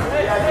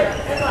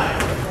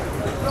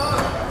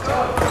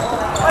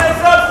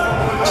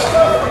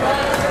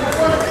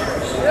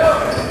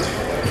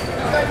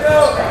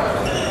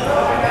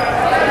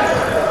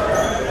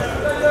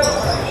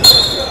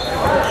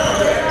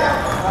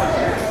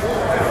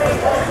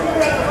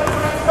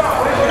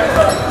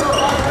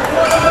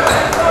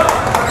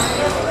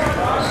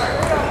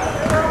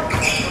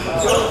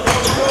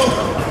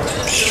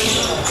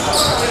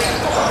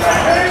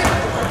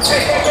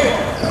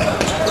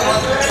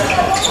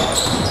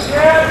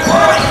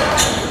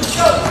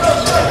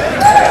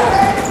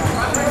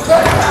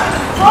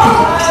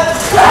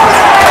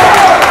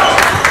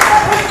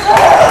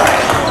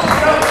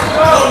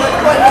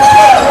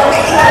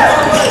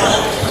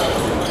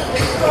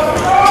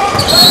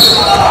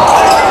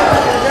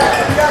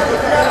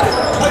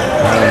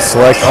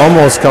 Select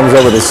almost comes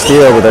up with a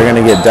steal, but they're going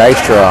to get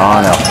Dykstra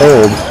on a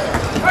hold.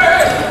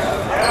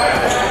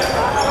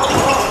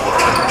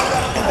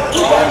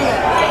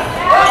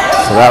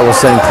 So that will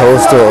send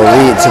Coastal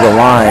Elite to the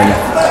line.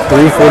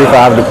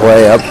 3:45 to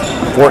play, up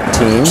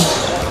 14.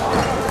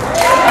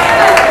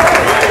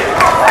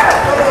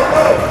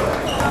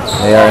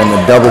 They are in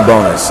the double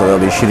bonus, so they'll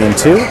be shooting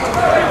 2.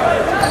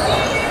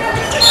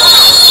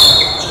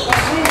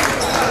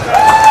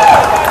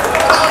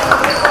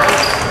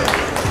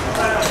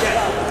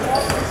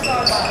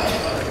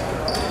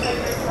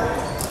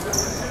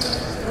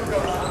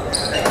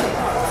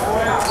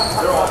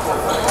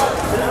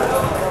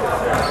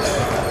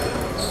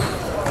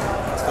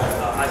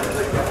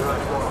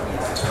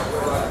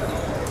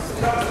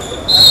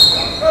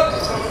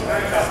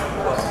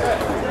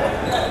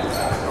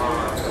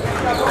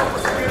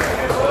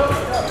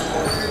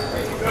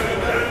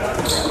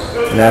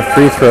 And that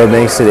free throw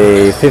makes it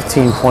a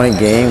 15-point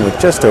game with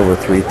just over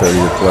 3:30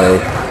 to play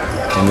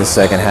in the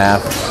second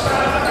half.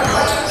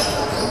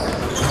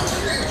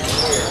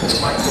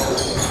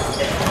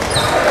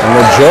 And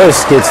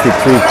LaJoyce gets the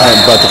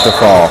 3-point bucket to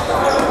fall.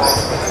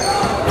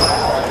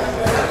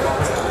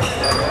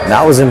 And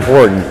that was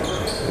important.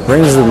 It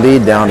brings the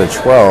lead down to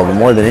 12, and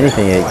more than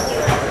anything, it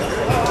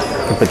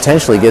can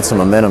potentially get some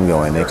momentum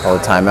going. They call a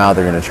timeout.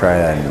 They're going to try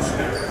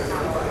and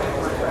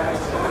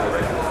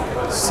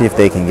see if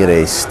they can get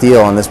a steal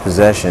on this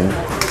possession.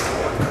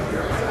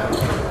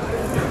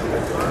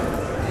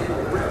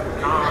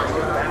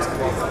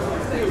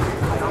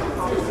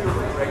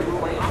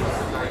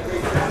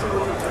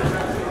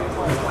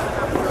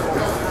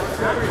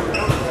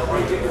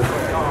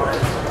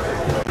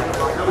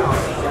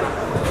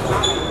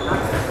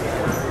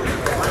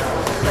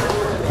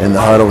 In the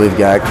huddle, we've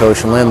got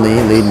Coach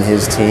Lindley leading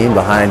his team.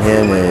 Behind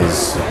him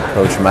is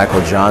Coach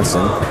Michael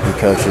Johnson. He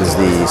coaches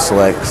the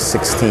Select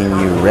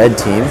 16U Red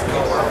team.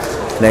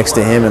 Next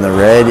to him in the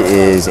red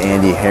is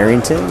Andy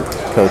Harrington,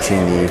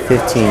 coaching the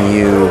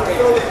 15U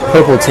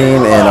Purple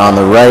team. And on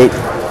the right,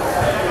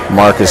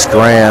 Marcus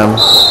Graham,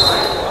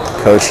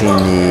 coaching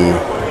the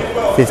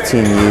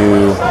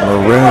 15U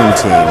Maroon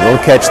team. We'll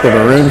catch the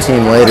Maroon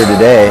team later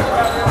today.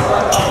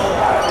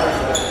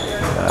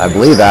 I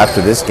believe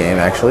after this game,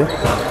 actually.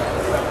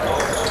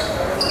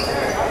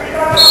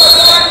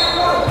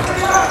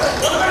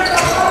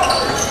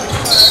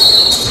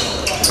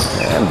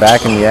 And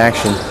back in the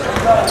action.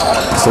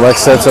 Select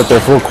sets up their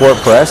full court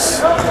press.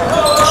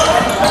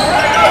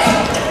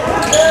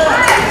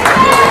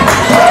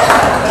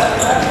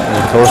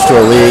 And Coastal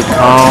Elite,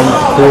 calm,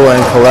 cool,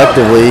 and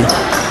collectively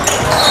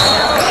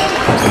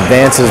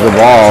advances the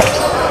ball.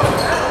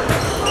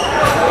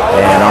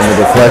 And on the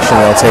deflection,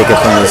 they'll take it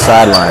from the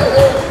sideline.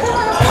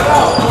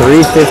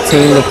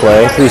 3:15 to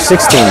play,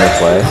 3:16 to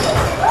play.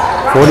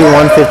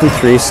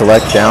 41-53,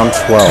 Select down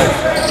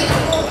 12.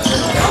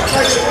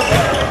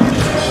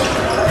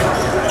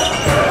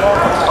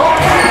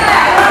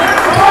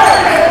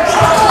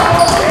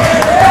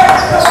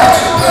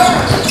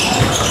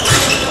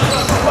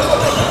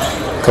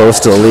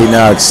 Coastal Elite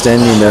now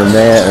extending their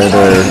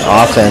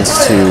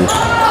offense to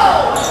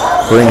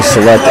bring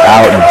Select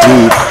out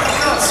deep.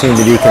 Seem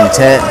to be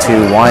content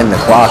to wind the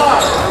clock.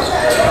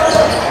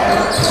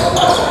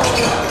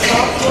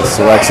 The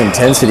Select's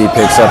intensity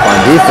picks up on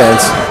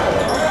defense.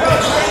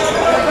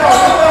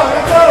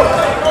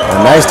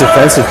 A nice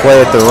defensive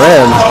play at the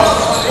rim.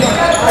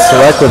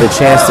 Select with a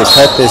chance to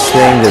cut this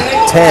thing to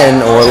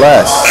 10 or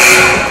less.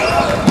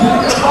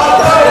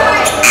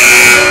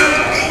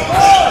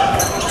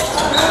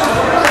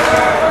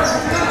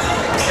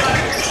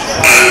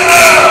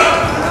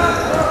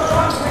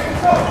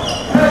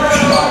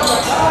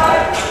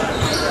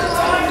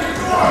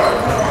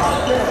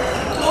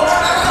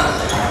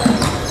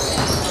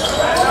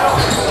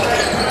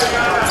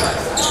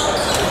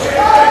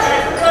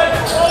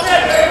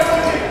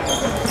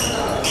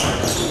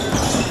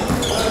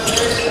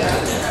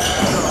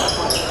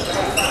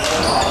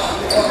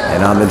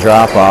 On the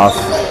drop-off,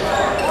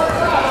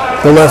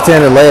 the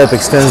left-handed layup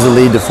extends the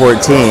lead to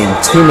 14.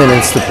 2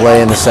 minutes to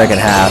play in the second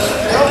half.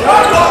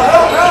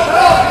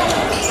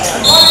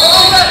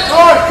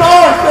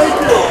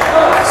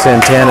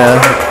 Santana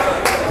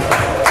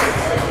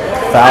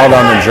fouled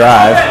on the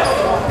drive,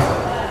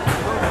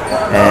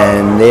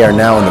 and they are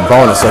now in the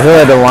bonus. So he'll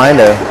have the line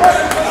to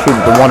shoot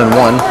the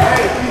 1-and-1.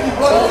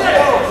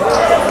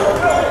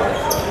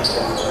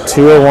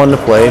 2:01 to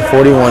play,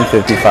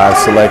 41-55,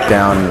 Select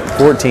down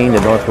 14 to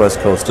Northwest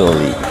Coastal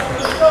Elite.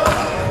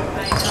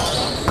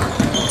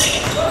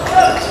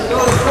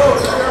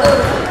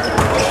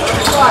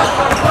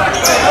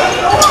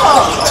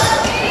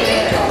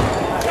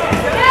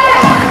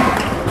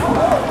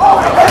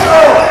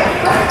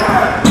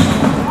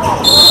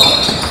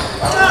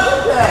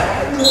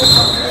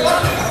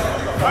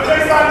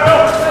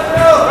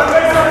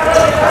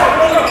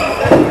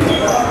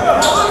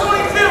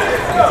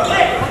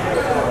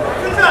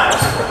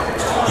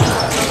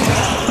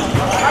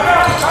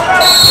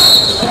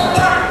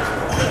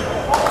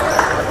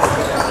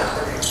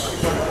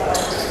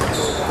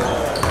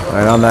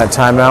 on that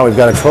timeout. We've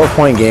got a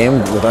 12-point game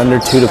with under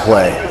 2 to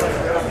play.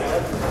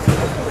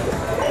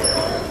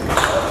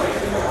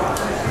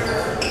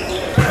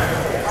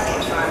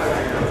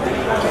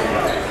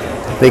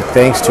 Big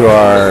thanks to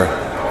our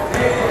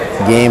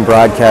game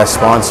broadcast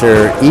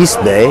sponsor, East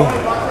Bay.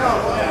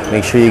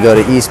 Make sure you go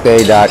to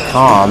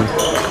eastbay.com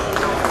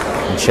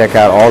and check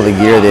out all the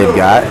gear they've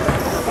got.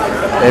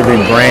 Every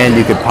brand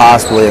you could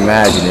possibly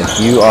imagine. If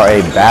you are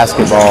a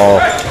basketball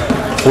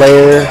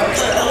player,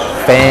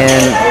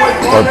 fan,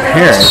 or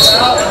parent,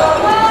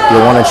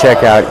 you'll want to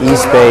check out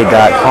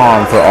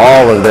eastbay.com for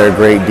all of their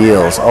great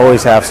deals.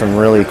 Always have some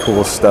really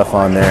cool stuff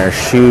on there.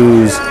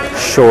 Shoes,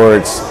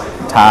 shorts,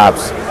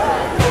 tops,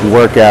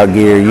 workout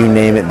gear, you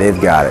name it, they've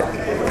got it.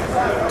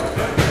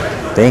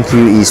 Thank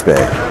you, East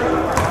Bay.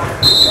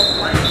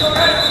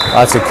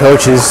 Lots of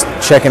coaches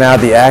checking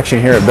out the action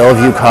here at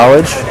Bellevue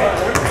College,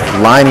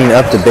 lining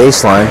up the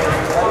baseline.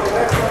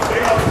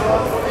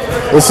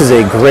 This is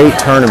a great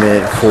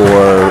tournament for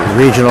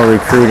regional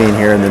recruiting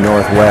here in the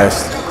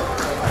Northwest.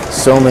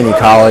 So many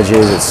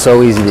colleges, it's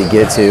so easy to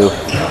get to,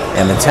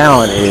 and the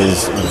talent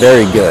is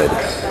very good.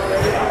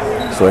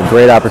 So a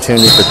great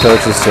opportunity for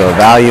coaches to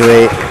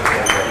evaluate,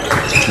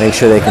 make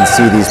sure they can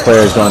see these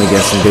players going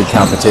against some good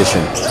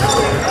competition.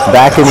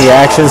 Back in the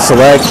action,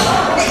 Select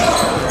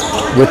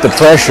with the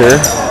pressure.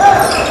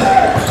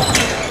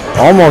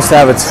 Almost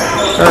have a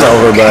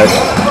turnover, but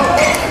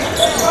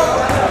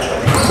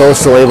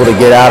Coastal able to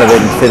get out of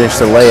it and finish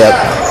the layup.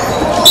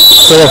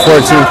 Still a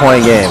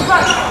 14-point game.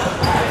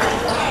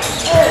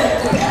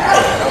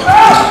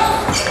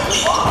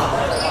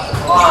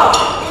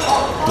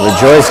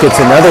 Rejoice gets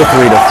another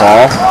 3 to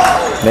fall.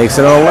 Makes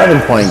it an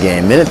 11-point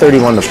game. Minute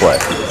 31 to play.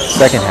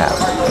 Second half.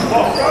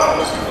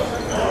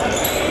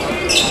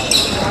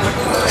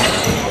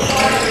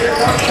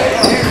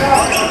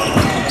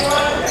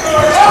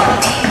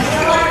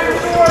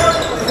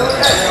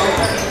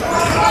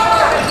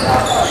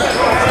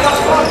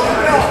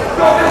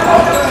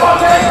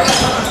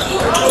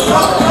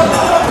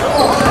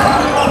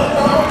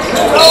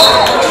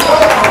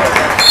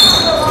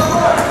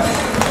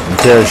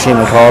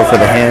 Hiroshima called for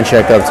the hand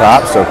check up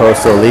top, so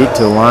Coastal Elite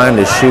to the line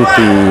to shoot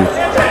the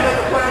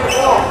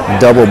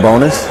double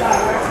bonus.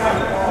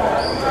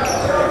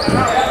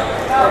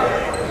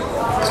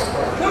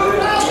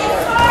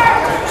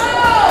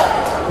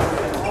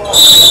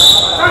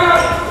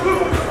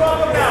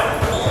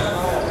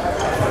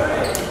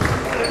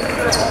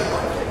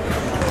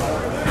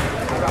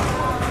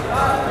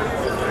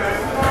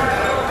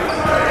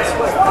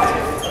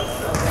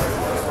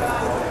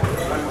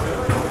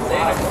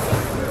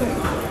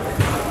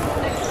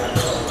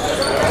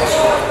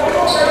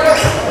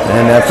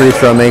 And that free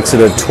throw makes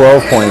it a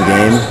 12-point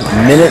game.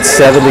 Minute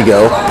 7 to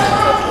go.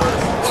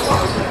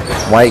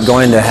 White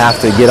going to have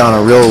to get on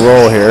a real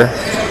roll here.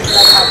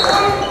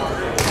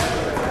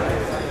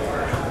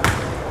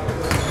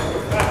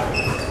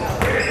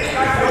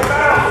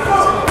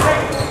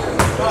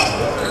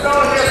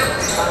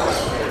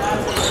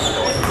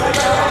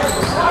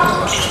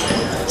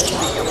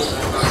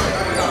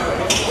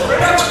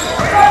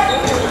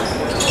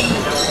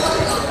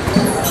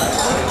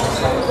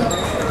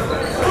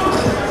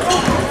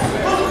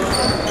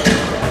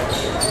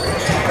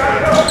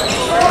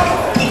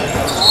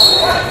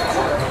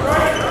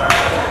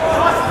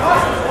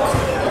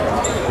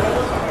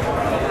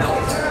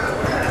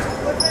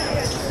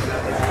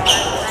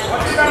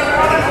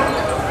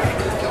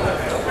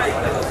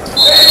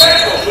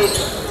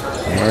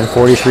 And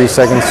 43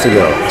 seconds to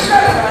go.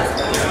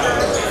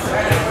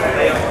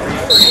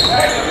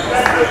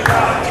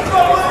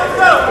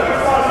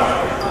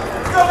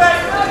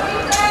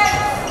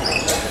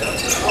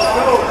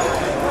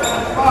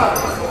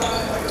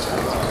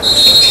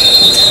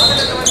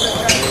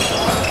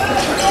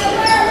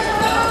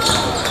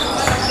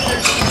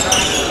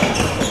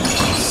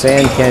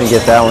 Sand can't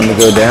get that one to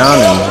go down,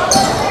 and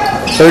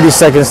 30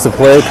 seconds to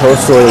play.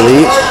 Coastal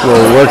Elite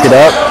will work it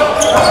up.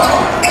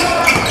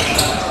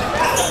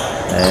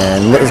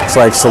 And looks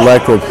like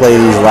Select will play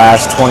these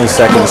last 20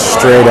 seconds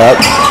straight up.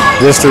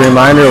 Just a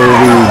reminder,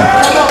 we'll be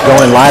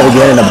going live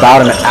again in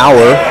about an hour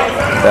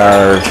with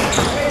our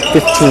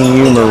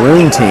 15U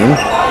Maroon team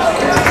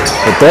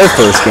with their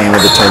first game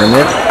of the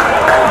tournament.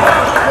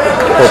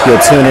 Hope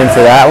you'll tune in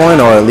for that one,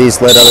 or at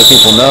least let other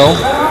people know.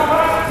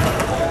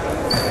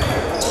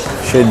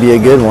 Should be a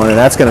good one, and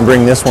that's going to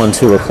bring this one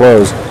to a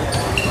close.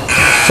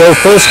 So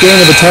first game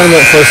of the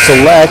tournament for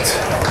Select.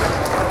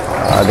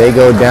 They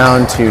go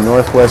down to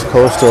Northwest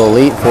Coastal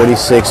Elite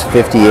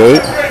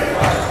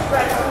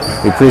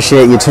 46-58. We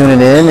appreciate you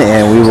tuning in,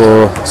 and we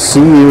will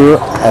see you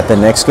at the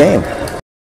next game.